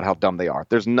 words about how dumb they are.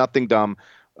 There's nothing dumb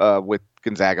with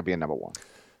Gonzaga being number 1.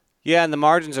 Yeah, and the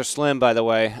margins are slim, by the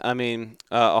way. I mean,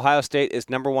 Ohio State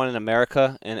is number 1 in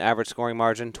America in average scoring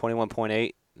margin,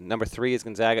 21.8. Number 3 is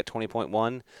Gonzaga at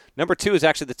 20.1. Number 2 is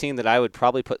actually the team that I would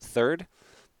probably put third.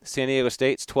 San Diego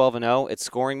State's 12-0. Its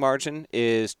scoring margin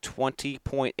is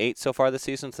 20.8 so far this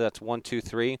season, so that's 1, 2,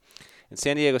 3. And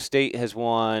San Diego State has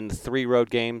won 3 road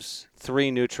games,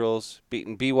 3 neutrals,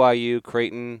 beaten BYU,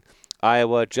 Creighton,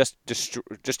 Iowa, just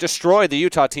destroyed the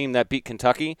Utah team that beat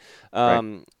Kentucky.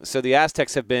 Right. So the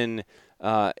Aztecs have been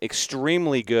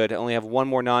extremely good, only have 1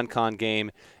 more non-con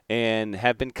game, and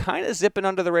have been kind of zipping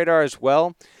under the radar as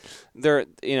well. They're,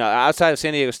 outside of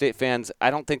San Diego State fans,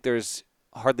 I don't think there's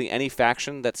hardly any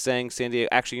faction that's saying San Diego.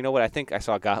 Actually, you know what? I think I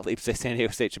saw Gottlieb say San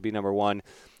Diego State should be number 1.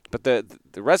 But the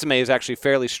resume is actually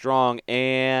fairly strong,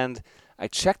 and I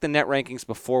checked the net rankings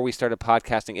before we started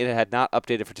podcasting. It had not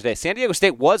updated for today. San Diego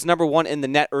State was number 1 in the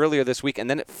net earlier this week, and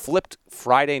then it flipped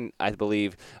Friday, I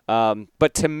believe.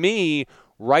 But to me,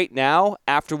 right now,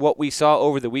 after what we saw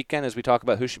over the weekend, as we talk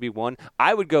about who should be 1,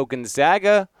 I would go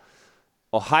Gonzaga,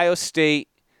 Ohio State,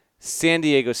 San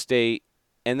Diego State,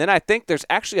 and then I think there's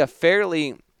actually a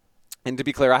fairly, and to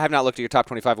be clear, I have not looked at your top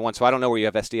 25 and 1, so I don't know where you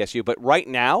have SDSU, but right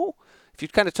now, if you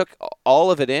kind of took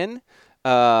all of it in,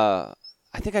 I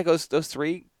think I go those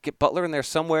 3, get Butler in there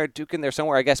somewhere, Duke in there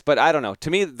somewhere, I guess. But I don't know.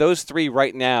 To me, those 3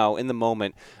 right now in the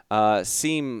moment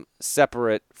seem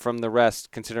separate from the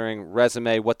rest, considering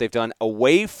resume, what they've done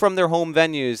away from their home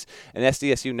venues, and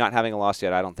SDSU not having a loss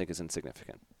yet, I don't think is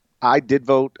insignificant. I did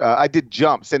vote. I did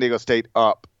jump San Diego State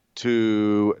up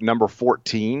to number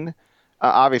 14.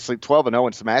 Obviously, 12-0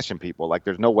 and smashing people. Like,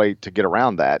 there's no way to get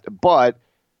around that. But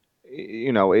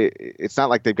it's not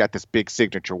like they've got this big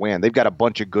signature win. They've got a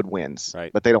bunch of good wins,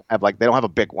 right, but they don't have a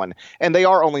big one, and they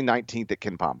are only 19th at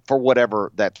KenPom for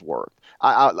whatever that's worth.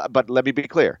 But let me be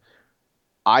clear,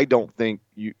 I don't think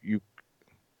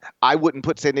I wouldn't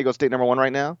put San Diego State number 1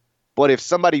 right now. But if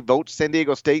somebody votes San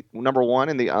Diego State number 1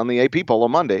 on the AP poll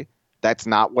on Monday, that's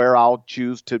not where I'll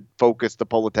choose to focus the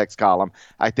Politex column.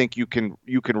 I think you can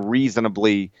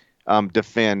reasonably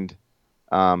defend.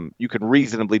 You can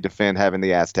reasonably defend having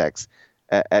the Aztecs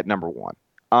at number 1.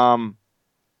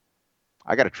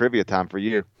 I got a trivia time for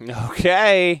you.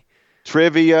 Okay.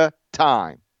 Trivia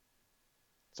time.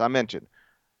 So I mentioned,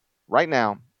 right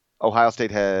now, Ohio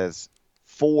State has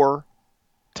 4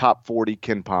 top 40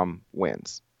 KenPom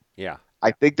wins. Yeah.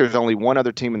 I think there's only one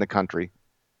other team in the country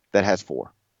that has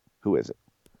 4. Who is it?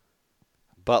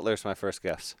 Butler's my first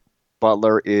guess.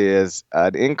 Butler is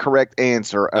an incorrect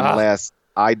answer unless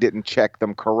I didn't check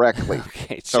them correctly.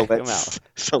 Okay, check them out.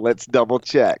 So let's double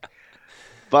check.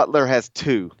 Butler has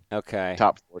 2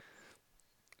 top 40.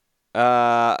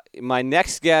 My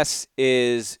next guess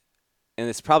is, and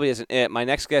this probably isn't it, my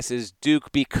next guess is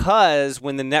Duke, because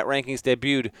when the net rankings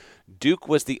debuted, Duke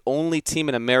was the only team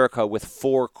in America with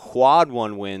 4 quad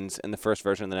 1 wins in the first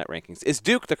version of the net rankings. Is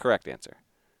Duke the correct answer?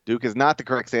 Duke is not the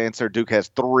correct answer. Duke has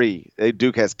 3.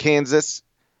 Duke has Kansas,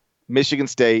 Michigan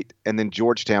State, and then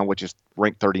Georgetown, which is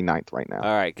ranked 39th right now.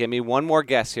 All right, give me one more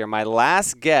guess here. My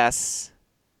last guess,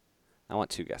 I want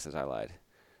 2 guesses, I lied.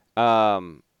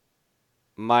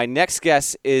 My next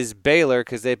guess is Baylor,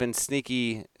 because they've been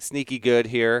sneaky good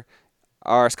here.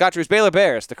 Are Scott Drew's Baylor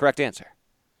Bears the correct answer?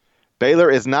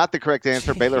 Baylor is not the correct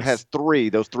answer. Baylor has 3.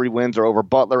 Those 3 wins are over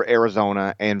Butler,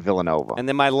 Arizona, and Villanova. And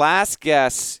then my last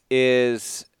guess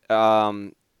is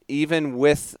even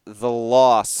with the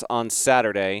loss on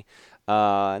Saturday,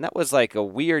 and that was like a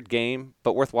weird game,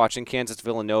 but worth watching,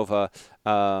 Kansas-Villanova,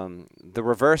 the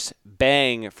reverse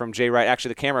bang from Jay Wright. Actually,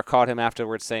 the camera caught him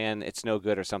afterwards saying it's no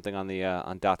good or something on the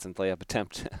on Dotson's layup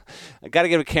attempt. I got to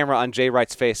get a camera on Jay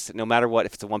Wright's face no matter what,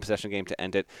 if it's a one-possession game, to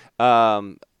end it.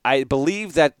 I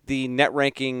believe that the net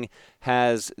ranking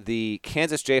has the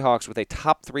Kansas Jayhawks with a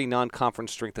top 3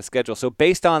 non-conference strength of schedule. So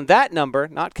based on that number,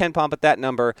 not KenPom, but that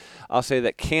number, I'll say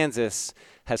that Kansas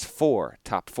has 4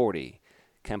 top 40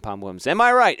 KenPom wins. Am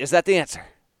I right? Is that the answer?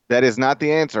 That is not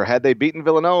the answer. Had they beaten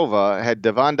Villanova, had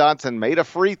Devon Dotson made a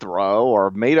free throw or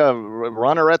made a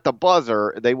runner at the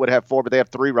buzzer, they would have 4, but they have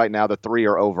 3 right now. The 3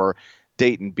 are over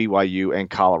Dayton, BYU, and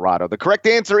Colorado. The correct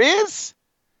answer is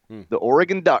the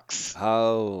Oregon Ducks.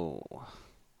 Oh.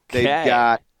 Okay. They've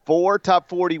got 4 top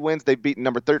 40 wins. They've beaten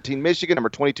number 13 Michigan, number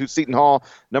 22 Seton Hall,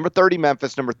 number 30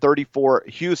 Memphis, number 34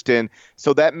 Houston.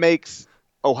 So that makes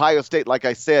Ohio State, like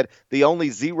I said, the only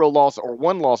 0-loss or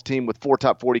 1-loss team with 4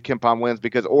 top 40 KenPom wins,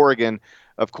 because Oregon,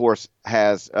 of course,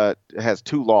 has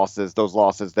 2 losses, those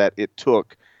losses that it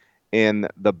took in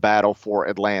the battle for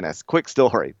Atlantis. Quick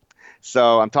story.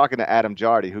 So I'm talking to Adam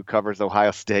Jardy, who covers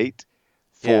Ohio State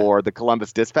for the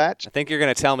Columbus Dispatch. I think you're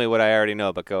going to tell me what I already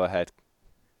know, but go ahead.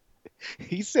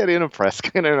 He said in a press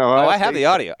conference. I have the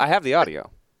audio. I have the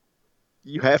audio.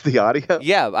 You have the audio?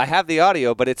 Yeah, I have the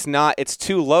audio, but it's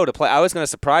too low to play. I was going to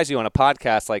surprise you on a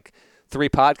podcast like 3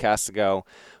 podcasts ago,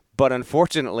 but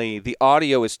unfortunately the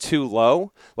audio is too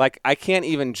low. Like, I can't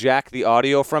even jack the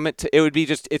audio from it. It would be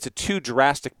it's a too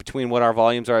drastic between what our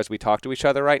volumes are as we talk to each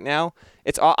other right now.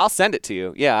 I'll send it to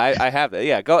you. Yeah, I have it.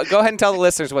 Yeah, go ahead and tell the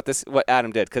listeners what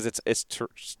Adam did, because it's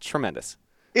tremendous.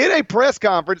 In a press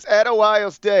conference at Ohio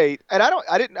State, and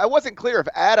I wasn't clear if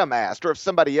Adam asked or if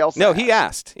somebody else. No, asked. he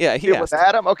asked. Yeah, he asked. It was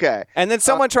Adam. Okay. And then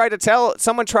someone tried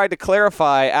to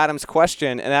clarify Adam's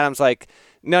question, and Adam's like,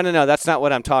 "No, that's not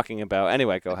what I'm talking about."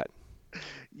 Anyway, go ahead.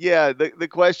 Yeah, the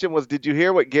question was, did you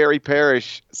hear what Gary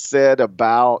Parrish said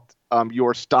about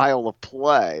your style of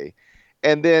play?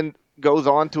 And then goes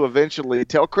on to eventually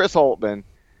tell Chris Holtmann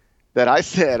that I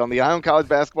said on the Ion College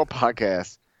Basketball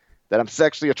Podcast that I'm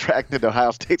sexually attracted to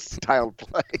Ohio State's style of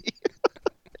play,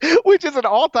 which is an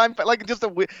all-time, like,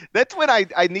 that's when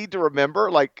I need to remember,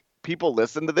 like, people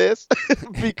listen to this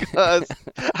because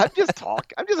I'm just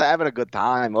having a good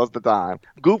time most of the time,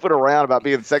 goofing around about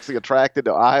being sexually attracted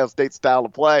to Ohio State's style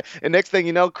of play. And next thing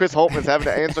you know, Chris Holtmann's having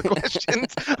to answer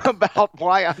questions about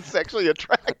why I'm sexually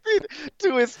attracted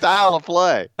to his style of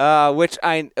play.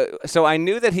 So I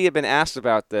knew that he had been asked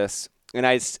about this. And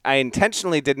I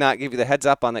intentionally did not give you the heads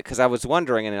up on it because I was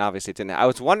wondering, and it obviously didn't. I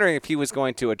was wondering if he was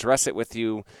going to address it with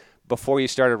you before you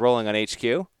started rolling on HQ,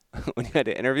 when you had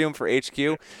to interview him for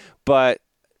HQ. But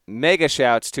mega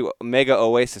shouts to mega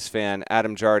Oasis fan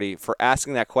Adam Jardy for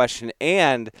asking that question.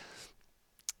 And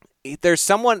there's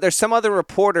some other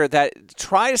reporter that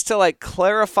tries to, like,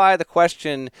 clarify the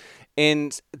question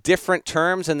in different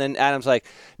terms, and then Adam's like,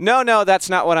 no, that's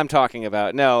not what I'm talking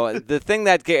about. No, the thing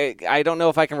that I don't know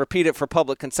if I can repeat it for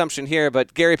public consumption here,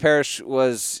 but Gary Parrish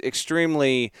was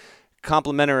extremely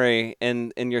complimentary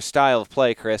in your style of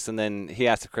play, Chris, and then he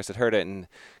asked if Chris had heard it, and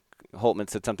Holtmann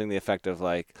said something to the effect of,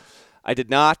 like, I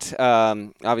did not.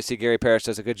 Obviously, Gary Parrish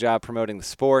does a good job promoting the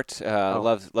sport.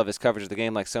 Love his coverage of the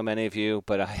game, like so many of you,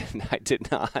 but I did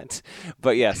not.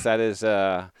 But yes, that is.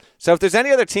 So if there's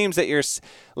any other teams that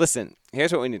listen,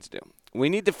 here's what we need to do. We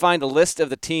need to find a list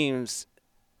of the teams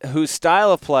whose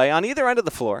style of play on either end of the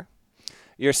floor,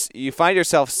 you find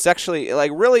yourself sexually,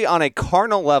 like, really on a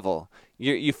carnal level.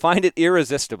 You find it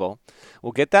irresistible.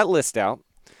 We'll get that list out.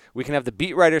 We can have the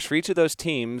beat writers for each of those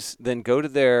teams then go to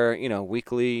their,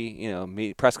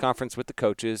 weekly, press conference with the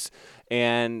coaches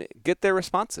and get their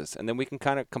responses. And then we can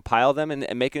kind of compile them and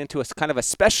make it into a kind of a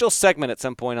special segment at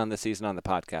some point on the season on the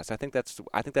podcast. I think that's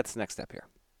the next step here.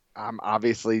 I'm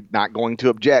obviously not going to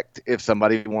object if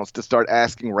somebody wants to start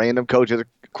asking random coaches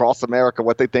across America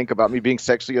what they think about me being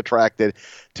sexually attracted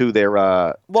to their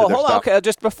well, hold on. Okay,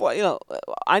 just before,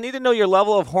 I need to know your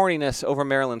level of horniness over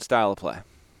Maryland's style of play.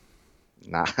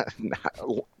 Nah,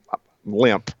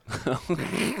 limp.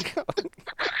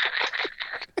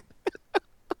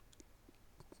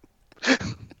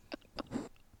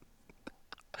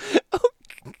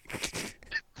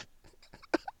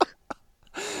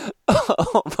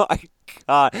 Oh my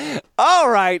God! All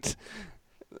right,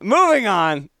 moving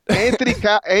on.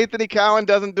 Anthony Cowan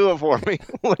doesn't do it for me.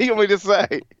 What do you want me to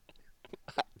say?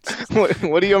 What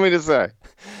do you want me to say?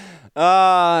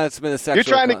 It's been a sexual.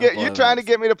 You're trying to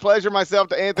get me to pleasure myself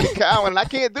to Anthony Cowan, and I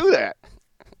can't do that.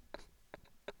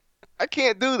 I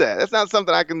can't do that. That's not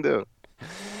something I can do.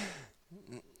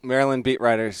 Maryland beat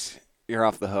writers, you're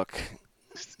off the hook.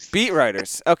 Beat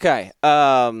writers. Okay.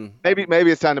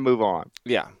 Maybe it's time to move on.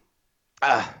 Yeah.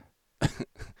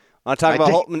 Want to talk about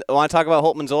Holtman? Want to talk about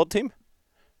Holtman's old team?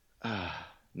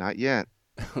 Not yet.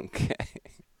 Okay.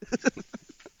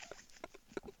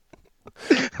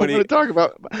 I want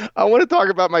to talk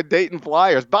about my Dayton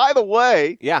Flyers. By the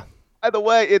way,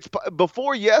 it's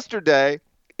before yesterday.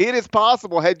 It is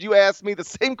possible, had you asked me the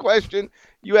same question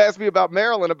you asked me about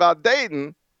Maryland, about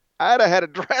Dayton, I'd have had a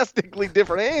drastically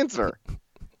different answer.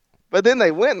 But then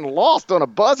they went and lost on a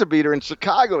buzzer beater in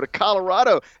Chicago to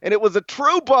Colorado, and it was a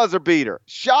true buzzer beater.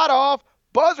 Shot off,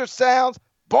 buzzer sounds,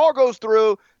 ball goes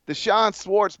through. Deshaun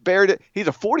Schwartz buried it. He's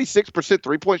a 46%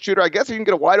 three-point shooter. I guess if you can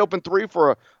get a wide-open three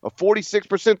for a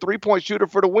 46% three-point shooter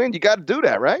for the win, you got to do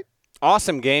that, right?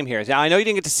 Awesome game here. Now, I know you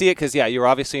didn't get to see it because, you were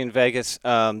obviously in Vegas.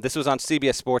 This was on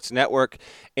CBS Sports Network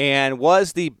and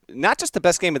was not just the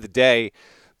best game of the day.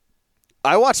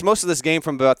 I watched most of this game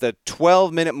from about the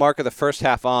 12-minute mark of the first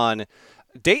half on.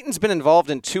 Dayton's been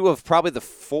involved in two of probably the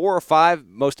 4 or 5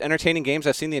 most entertaining games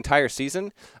I've seen the entire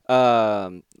season.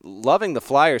 Loving the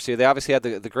Flyers here. They obviously had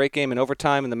the great game in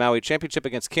overtime in the Maui Championship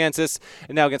against Kansas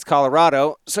and now against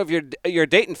Colorado. So if you're a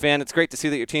Dayton fan, it's great to see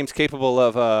that your team's capable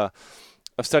of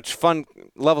such fun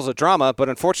levels of drama, but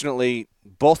unfortunately,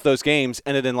 both those games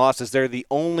ended in losses. They're the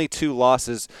only 2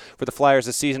 losses for the Flyers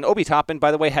this season. Obi Toppin,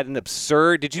 by the way, had an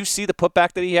absurd. Did you see the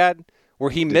putback that he had where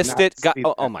he missed it?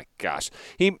 Oh my gosh,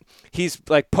 he's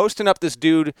like posting up this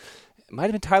dude. It might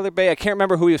have been Tyler Bay. I can't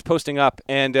remember who he was posting up,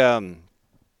 and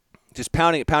just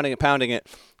pounding it.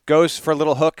 Goes for a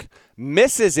little hook,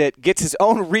 misses it, gets his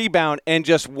own rebound, and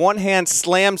just one hand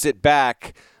slams it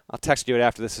back. I'll text you it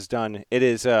after this is done. It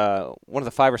is one of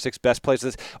the 5 or 6 best plays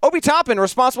of this. Obi Toppin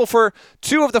responsible for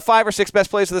 2 of the 5 or 6 best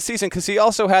plays of the season because he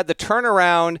also had the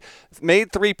turnaround,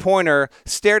 made three-pointer,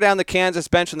 stare down the Kansas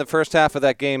bench in the first half of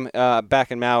that game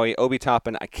back in Maui. Obi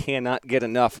Toppin, I cannot get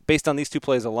enough. Based on these 2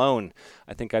 plays alone,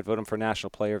 I think I'd vote him for National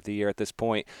Player of the Year at this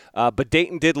point. But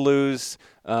Dayton did lose,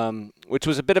 which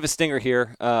was a bit of a stinger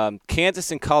here.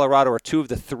 Kansas and Colorado are 2 of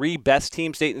the 3 best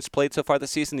teams Dayton's played so far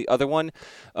this season. The other one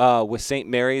was St.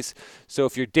 Mary's. So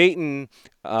if you're Dayton,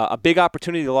 a big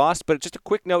opportunity lost. But just a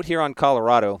quick note here on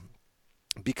Colorado,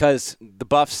 because the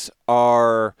Buffs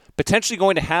are potentially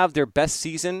going to have their best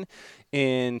season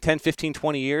in 10, 15,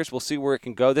 20 years. We'll see where it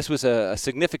can go. This was a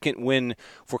significant win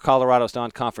for Colorado's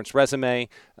non-conference resume.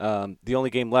 The only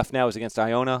game left now is against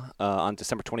Iona on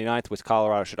December 29th, which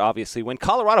Colorado should obviously win.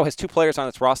 Colorado has 2 players on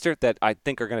its roster that I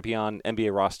think are going to be on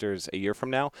NBA rosters a year from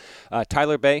now.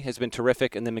 Tyler Bay has been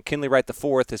terrific, and then McKinley Wright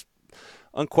IV is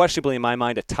unquestionably, in my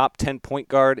mind, a top 10 point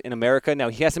guard in America. Now,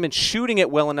 he hasn't been shooting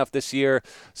it well enough this year,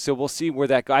 so we'll see where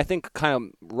that goes. I think kind of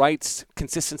Wright's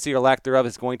consistency or lack thereof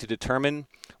is going to determine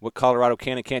what Colorado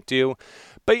can and can't do.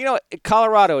 But,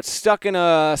 Colorado, it's stuck in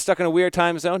a weird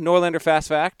time zone. Norlander fast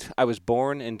fact, I was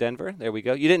born in Denver. There we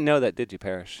go. You didn't know that, did you,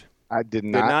 Parrish? I did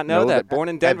not know that. Born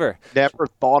in Denver. Never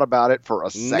thought about it for a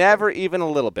second. Never even a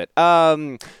little bit.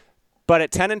 But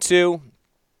at 10-2,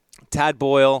 Tad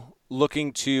Boyle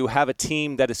looking to have a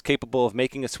team that is capable of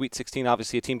making a Sweet 16,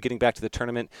 obviously a team getting back to the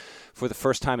tournament for the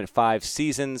first time in 5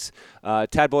 seasons.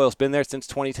 Tad Boyle's been there since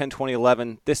 2010,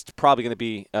 2011. This is probably going to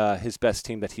be his best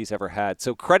team that he's ever had.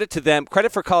 So credit to them.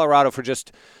 Credit for Colorado for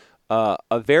just a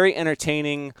very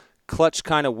entertaining, clutch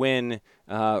kind of win.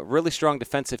 Really strong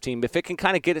defensive team. If it can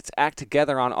kind of get its act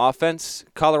together on offense,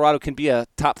 Colorado can be a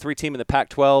top 3 team in the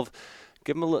Pac-12.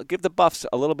 Give the Buffs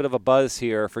a little bit of a buzz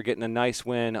here for getting a nice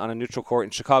win on a neutral court in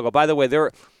Chicago. By the way, there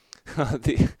were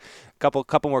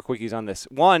couple more quickies on this.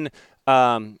 One,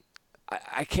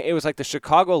 I can't, it was like the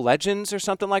Chicago Legends or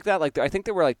something like that. Like I think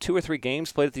there were like 2 or 3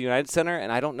 games played at the United Center,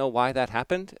 and I don't know why that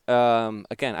happened.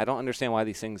 Again, I don't understand why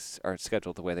these things are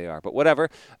scheduled the way they are, but whatever.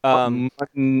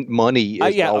 Money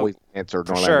is always the answer.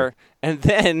 For sure. And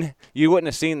then you wouldn't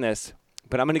have seen this,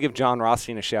 but I'm going to give John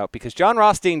Rothstein a shout because John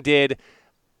Rothstein did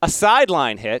a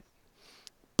sideline hit,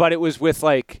 but it was with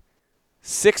like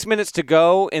 6 minutes to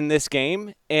go in this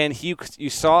game, and you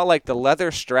saw like the leather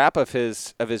strap of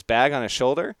his bag on his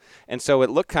shoulder, and so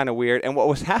it looked kind of weird. And what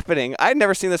was happening, I'd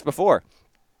never seen this before.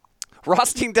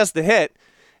 Rothstein does the hit,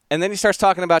 and then he starts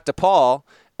talking about DePaul,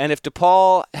 and if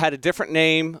DePaul had a different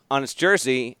name on its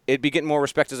jersey, it'd be getting more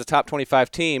respect as a top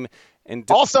 25 team. And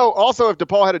also, if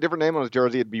DePaul had a different name on his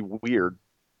jersey, it'd be weird.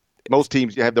 Most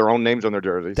teams have their own names on their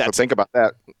jerseys, so think about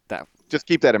that. Just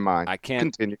keep that in mind.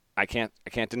 Continue. I can't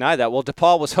deny that. Well,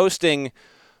 DePaul was hosting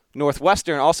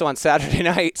Northwestern also on Saturday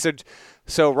night,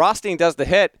 so Rothstein does the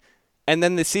hit, and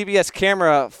then the CBS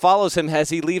camera follows him as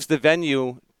he leaves the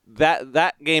venue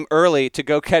that game early to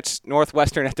go catch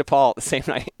Northwestern at DePaul the same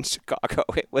night in Chicago.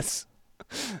 It was.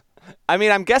 I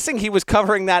mean, I'm guessing he was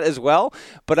covering that as well,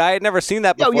 but I had never seen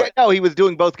that before. No, he was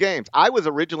doing both games. I was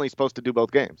originally supposed to do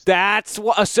both games. That's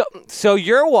what. So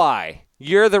you're why.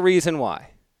 You're the reason why.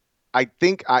 I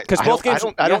think because both games.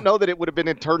 I don't know that it would have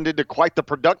been turned into quite the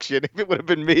production if it would have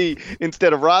been me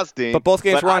instead of Rothstein. But both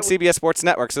games were on CBS Sports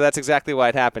Network, so that's exactly why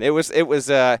it happened. It was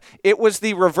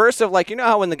the reverse of like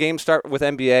how when the games start with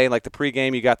NBA, like the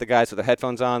pregame, you got the guys with their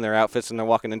headphones on, their outfits, and they're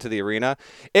walking into the arena.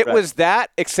 It was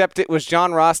that, except it was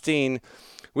John Rothstein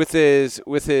with his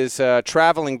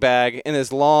traveling bag in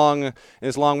his long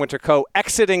winter coat,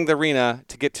 exiting the arena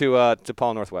to get to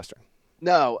DePaul Northwestern.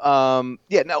 No, I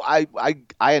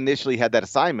initially had that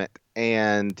assignment,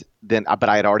 and then, but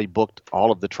I had already booked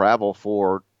all of the travel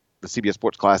for the CBS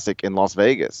Sports Classic in Las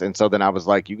Vegas, and so then I was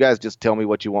like, "You guys just tell me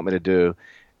what you want me to do,"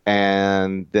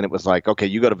 and then it was like, "Okay,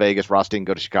 you go to Vegas, Rothstein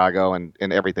go to Chicago, and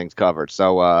everything's covered."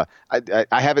 So I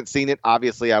haven't seen it.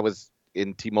 Obviously, I was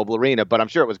in T-Mobile Arena, but I'm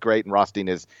sure it was great, and Rothstein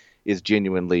is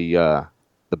genuinely the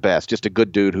best. Just a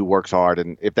good dude who works hard,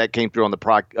 and if that came through on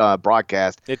the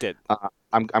broadcast, it did.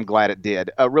 I'm glad it did.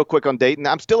 Real quick on Dayton,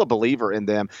 I'm still a believer in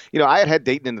them. I had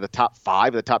Dayton into the top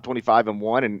 5, the top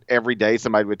 25-1, and every day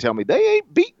somebody would tell me they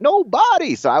ain't beat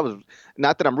nobody. So I was,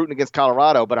 not that I'm rooting against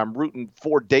Colorado, but I'm rooting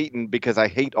for Dayton because I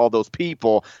hate all those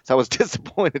people. So I was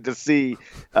disappointed to see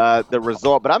the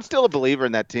result. But I'm still a believer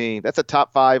in that team. That's a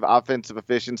top 5 offensive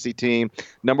efficiency team,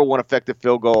 number 1 effective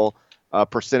field goal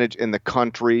percentage in the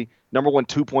country, number 1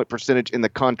 2-point percentage in the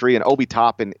country, and Obi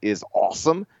Toppin is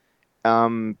awesome.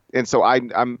 And so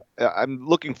I'm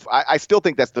looking. I still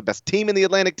think that's the best team in the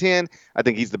Atlantic 10. I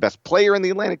think he's the best player in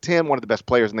the Atlantic 10, one of the best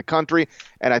players in the country,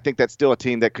 and I think that's still a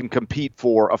team that can compete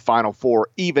for a Final Four,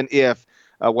 even if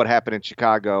what happened in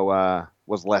Chicago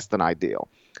was less than ideal.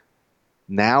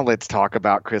 Now let's talk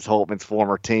about Chris Holtmann's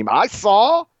former team. I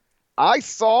saw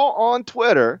on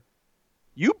Twitter.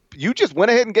 You just went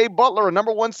ahead and gave Butler a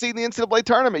number 1 seed in the NCAA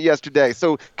tournament yesterday.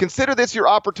 So consider this your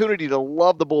opportunity to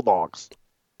love the Bulldogs.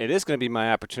 It is going to be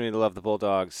my opportunity to love the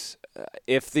Bulldogs.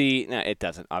 It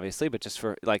doesn't, obviously, but just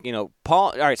for,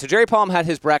 Paul. All right, so Jerry Palm had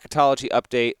his bracketology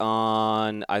update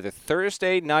on either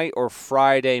Thursday night or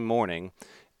Friday morning.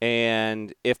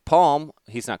 And if Palm,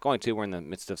 he's not going to, we're in the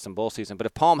midst of some bowl season, but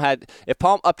if Palm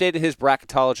updated his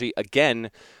bracketology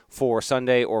again for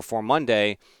Sunday or for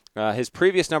Monday, his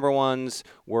previous number 1s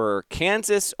were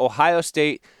Kansas, Ohio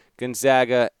State,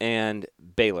 Gonzaga, and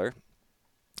Baylor.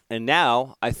 And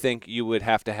now I think you would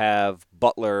have to have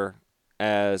Butler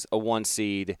as a 1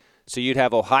 seed. So you'd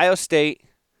have Ohio State,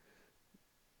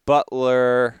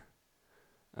 Butler,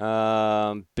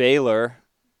 Baylor,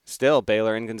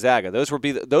 and Gonzaga. Those would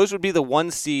be the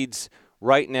 1 seeds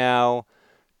right now.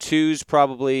 2's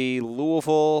probably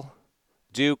Louisville,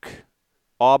 Duke,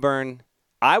 Auburn.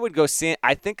 I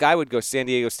think I would go San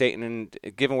Diego State, and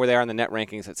given where they are in the net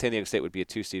rankings, that San Diego State would be a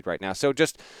 2 seed right now. So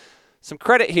just some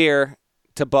credit here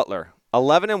to Butler,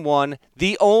 11-1,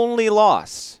 the only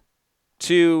loss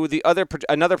to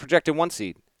another projected 1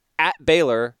 seed at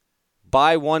Baylor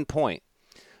by 1 point.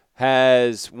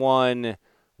 Has won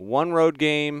 1 road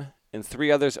game and 3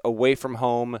 others away from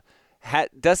home.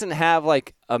 Doesn't have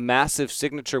like a massive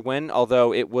signature win,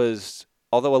 although a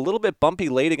little bit bumpy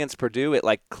late against Purdue. It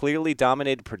like clearly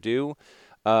dominated Purdue,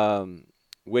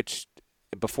 which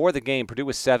before the game Purdue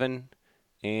was 7.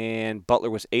 And Butler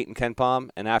was 8 in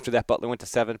KenPom, and after that Butler went to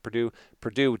 7. Purdue,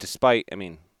 despite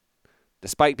being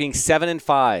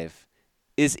 7-5,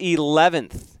 is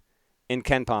 11th in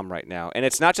KenPom right now, and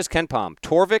it's not just KenPom.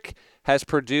 Torvik has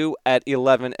Purdue at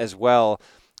 11 as well.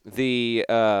 The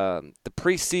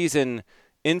preseason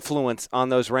influence on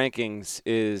those rankings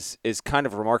is kind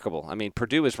of remarkable. I mean,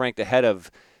 Purdue is ranked ahead of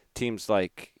teams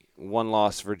like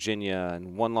 1-loss Virginia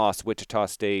and 1-loss Wichita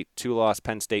State, 2-loss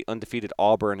Penn State, undefeated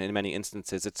Auburn in many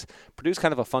instances. Purdue's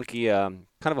kind of a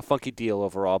funky deal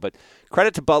overall. But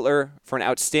credit to Butler for an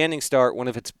outstanding start.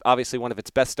 Obviously one of its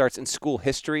best starts in school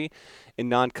history in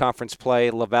non-conference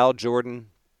play. LaVall Jordan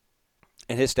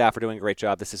and his staff are doing a great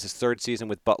job. This is his third season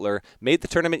with Butler. Made the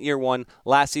tournament year one.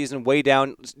 Last season, way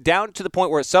down to the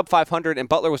point where it's sub 500, and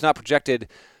Butler was not projected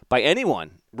by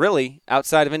anyone, really,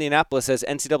 outside of Indianapolis as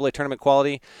NCAA tournament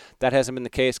quality. That hasn't been the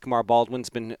case. Kamar Baldwin's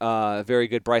been very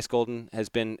good. Bryce Golden has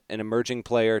been an emerging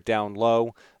player down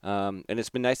low, and it's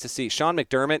been nice to see. Sean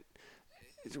McDermott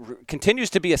continues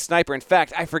to be a sniper. In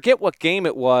fact, I forget what game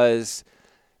it was.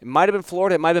 It might have been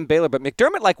Florida, it might have been Baylor, but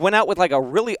McDermott went out with a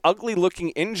really ugly-looking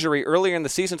injury earlier in the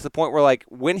season to the point where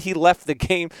when he left the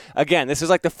game, again, this is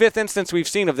the fifth instance we've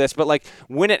seen of this, but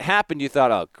when it happened, you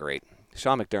thought, oh, great.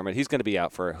 Sean McDermott, he's going to be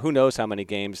out for who knows how many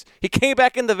games. He came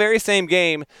back in the very same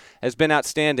game, has been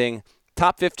outstanding.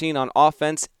 Top 15 on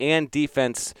offense and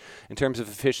defense in terms of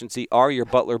efficiency are your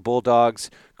Butler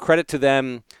Bulldogs. Credit to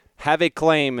them. Have a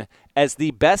claim as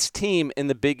the best team in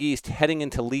the Big East heading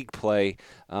into league play.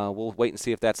 We'll wait and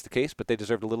see if that's the case, but they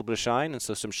deserved a little bit of shine, and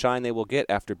so some shine they will get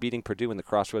after beating Purdue in the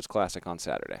Crossroads Classic on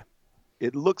Saturday.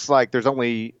 It looks like there's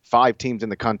only 5 teams in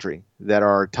the country that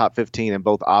are top 15 in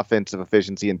both offensive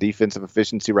efficiency and defensive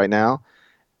efficiency right now,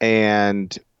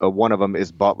 and one of them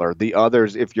is Butler. The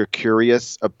others, if you're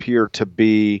curious, appear to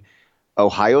be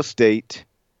Ohio State,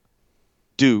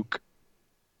 Duke,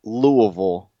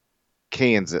 Louisville,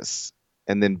 Kansas,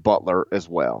 and then Butler as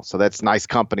well. So that's nice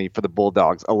company for the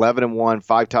Bulldogs. 11-1,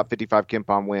 5 top 55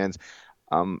 KenPom wins.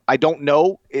 I don't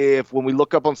know if when we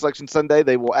look up on Selection Sunday,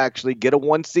 they will actually get a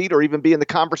 1 seed or even be in the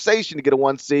conversation to get a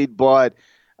 1 seed. But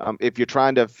if you're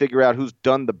trying to figure out who's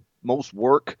done the most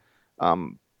work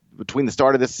between the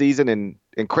start of this season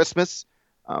and Christmas,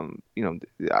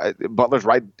 Butler's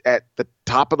right at the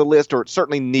top of the list, or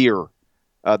certainly near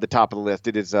the top of the list.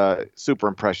 It is super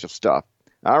impressive stuff.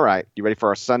 All right. You ready for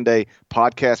our Sunday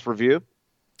podcast review?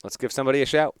 Let's give somebody a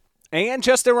shout. And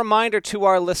just a reminder to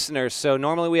our listeners, so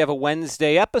normally we have a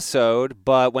Wednesday episode,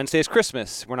 but Wednesday is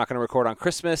Christmas. We're not going to record on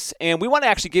Christmas, and we want to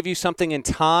actually give you something in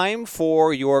time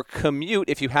for your commute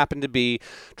if you happen to be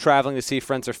traveling to see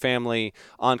friends or family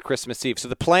on Christmas Eve. So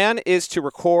the plan is to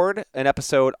record an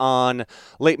episode on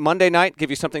late Monday night, give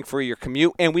you something for your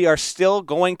commute, and we are still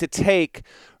going to take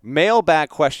mailbag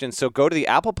questions. So go to the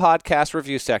Apple Podcast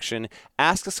review section,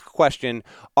 ask us a question.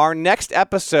 Our next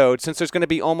episode, since there's going to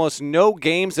be almost no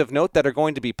games of note that are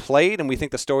going to be played, and we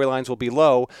think the storylines will be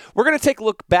low, we're going to take a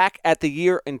look back at the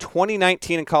year in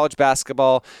 2019 in college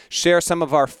basketball, share some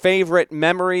of our favorite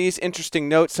memories, interesting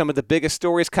notes, some of the biggest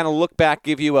stories, kind of look back,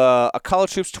 give you a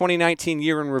College Hoops 2019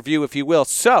 year in review, if you will.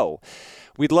 So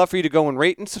we'd love for you to go and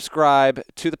rate and subscribe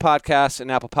to the podcast and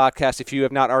Apple Podcasts if you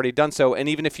have not already done so. And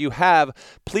even if you have,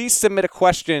 please submit a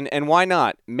question, and why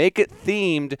not? Make it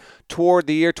themed toward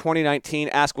the year 2019.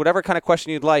 Ask whatever kind of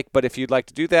question you'd like, but if you'd like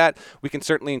to do that, we can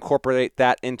certainly incorporate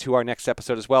that into our next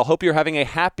episode as well. Hope you're having a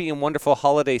happy and wonderful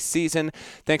holiday season.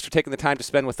 Thanks for taking the time to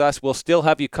spend with us. We'll still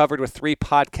have you covered with 3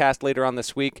 podcasts later on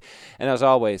this week. And as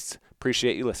always,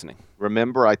 appreciate you listening.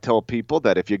 Remember, I tell people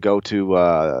that if you go to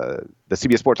the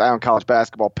CBS Sports Eye on College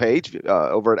Basketball page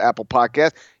over at Apple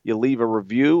Podcast, you leave a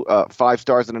review, 5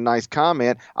 stars and a nice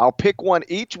comment. I'll pick one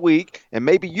each week, and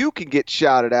maybe you can get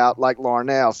shouted out like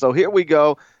Larnell. So here we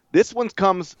go. This one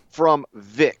comes from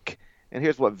Vic, and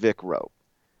here's what Vic wrote.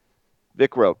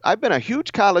 Vic wrote, I've been a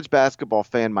huge college basketball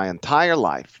fan my entire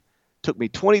life. Took me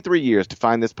 23 years to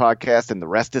find this podcast, and the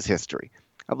rest is history.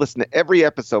 I've listened to every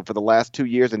episode for the last 2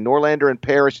 years, and Norlander and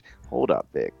Parrish. Hold up,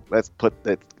 Vic. Let's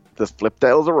flip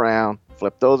those around.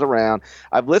 Flip those around.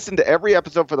 I've listened to every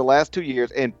episode for the last 2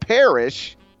 years, and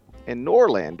Parrish and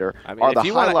Norlander are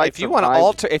the highlights. If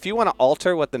you want to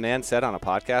alter what the man said on a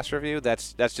podcast review,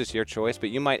 that's just your choice. But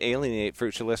you might alienate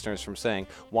future listeners from saying,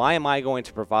 "Why am I going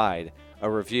to provide a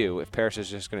review if Parrish is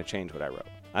just going to change what I wrote?"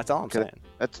 That's all I'm saying.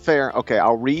 That's fair. Okay,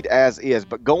 I'll read as is.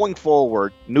 But going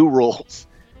forward, new rules.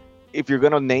 If you're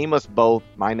going to name us both,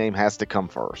 my name has to come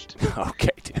first. Okay,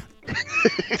 dude.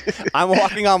 I'm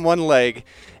walking on one leg,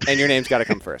 and your name's got to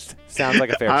come first. Sounds like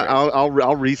a fair trade.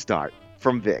 I'll restart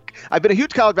from Vic. I've been a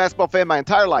huge college basketball fan my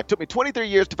entire life. Took me 23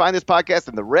 years to find this podcast,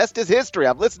 and the rest is history.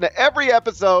 I've listened to every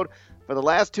episode for the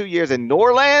last 2 years, and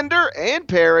Norlander and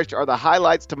Parrish are the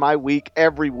highlights to my week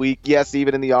every week, yes,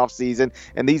 even in the offseason.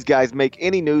 And these guys make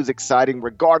any news exciting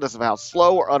regardless of how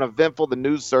slow or uneventful the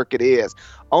news circuit is.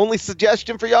 Only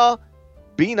suggestion for y'all,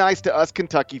 be nice to us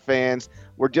Kentucky fans.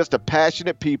 We're just a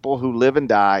passionate people who live and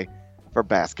die for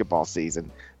basketball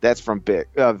season. That's from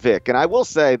Vic. And I will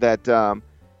say that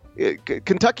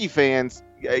Kentucky fans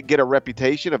get a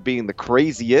reputation of being the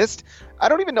craziest. I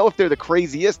don't even know if they're the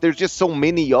craziest. There's just so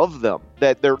many of them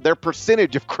that their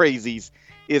percentage of crazies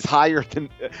is higher than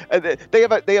they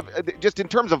have just in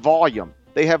terms of volume.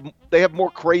 They have more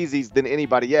crazies than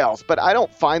anybody else, but I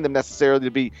don't find them necessarily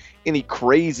to be any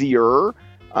crazier.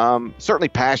 Certainly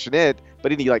passionate,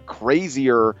 but any like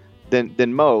crazier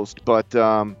than most. But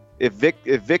if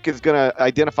Vic is going to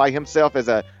identify himself as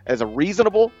a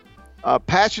reasonable,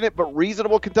 passionate but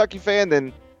reasonable Kentucky fan,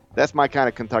 then that's my kind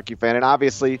of Kentucky fan. And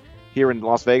obviously here in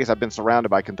Las Vegas, I've been surrounded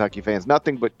by Kentucky fans,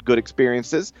 nothing but good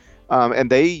experiences. And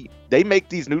they make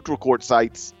these neutral court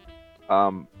sites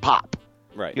pop.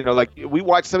 Right. You know, like we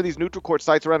watch some of these neutral court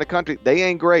sites around the country. They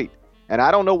ain't great. And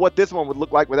I don't know what this one would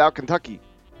look like without Kentucky.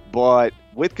 But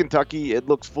with Kentucky, it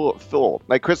looks full.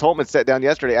 Like Chris Holtmann sat down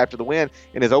yesterday after the win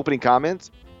in his opening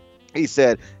comments. He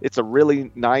said it's a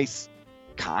really nice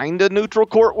kind of neutral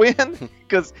court win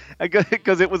because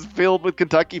it was filled with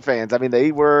Kentucky fans. I mean,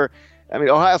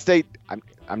 Ohio State,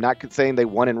 I'm not saying they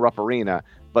won in Rupp Arena,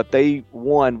 but they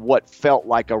won what felt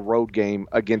like a road game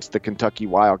against the Kentucky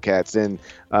Wildcats. And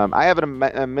I have an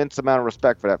immense amount of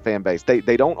respect for that fan base.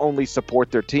 They don't only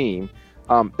support their team,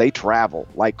 they travel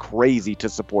like crazy to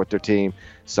support their team.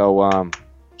 So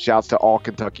shouts to all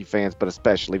Kentucky fans, but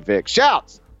especially Vic.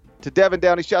 Shouts to Devin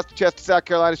Downey. Shouts to Chester, South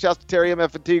Carolina. Shouts to Terry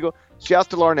M.F. Antigua. Shouts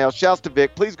to Larnell. Shouts to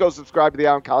Vic. Please go subscribe to the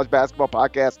Island College Basketball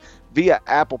Podcast via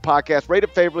Apple Podcasts. Rate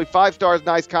it favorably. 5 stars,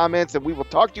 nice comments, and we will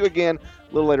talk to you again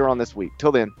a little later on this week.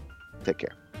 Till then, take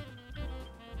care.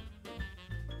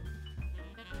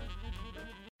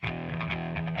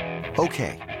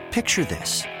 Okay, picture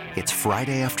this. It's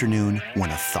Friday afternoon when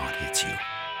a thought hits you.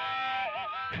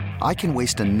 I can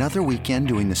waste another weekend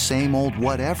doing the same old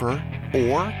whatever,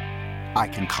 or I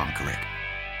can conquer it.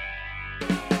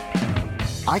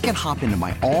 I can hop into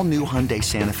my all-new Hyundai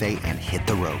Santa Fe and hit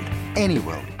the road. Any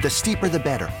road. The steeper, the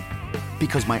better.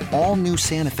 Because my all-new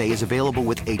Santa Fe is available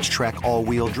with H-Track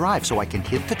all-wheel drive, so I can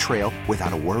hit the trail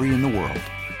without a worry in the world.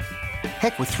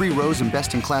 Heck, with 3 rows and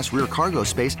best-in-class rear cargo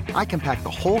space, I can pack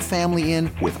the whole family in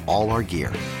with all our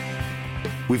gear.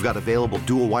 We've got available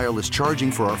dual wireless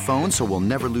charging for our phones, so we'll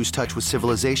never lose touch with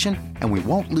civilization, and we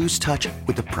won't lose touch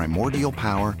with the primordial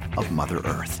power of Mother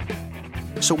Earth.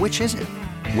 So which is it?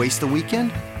 Waste the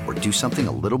weekend or do something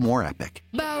a little more epic?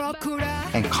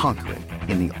 And conquer it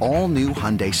in the all-new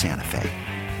Hyundai Santa Fe.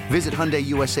 Visit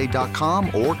HyundaiUSA.com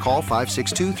or call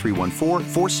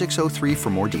 562-314-4603 for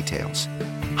more details.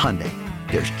 Hyundai,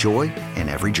 there's joy in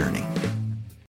every journey.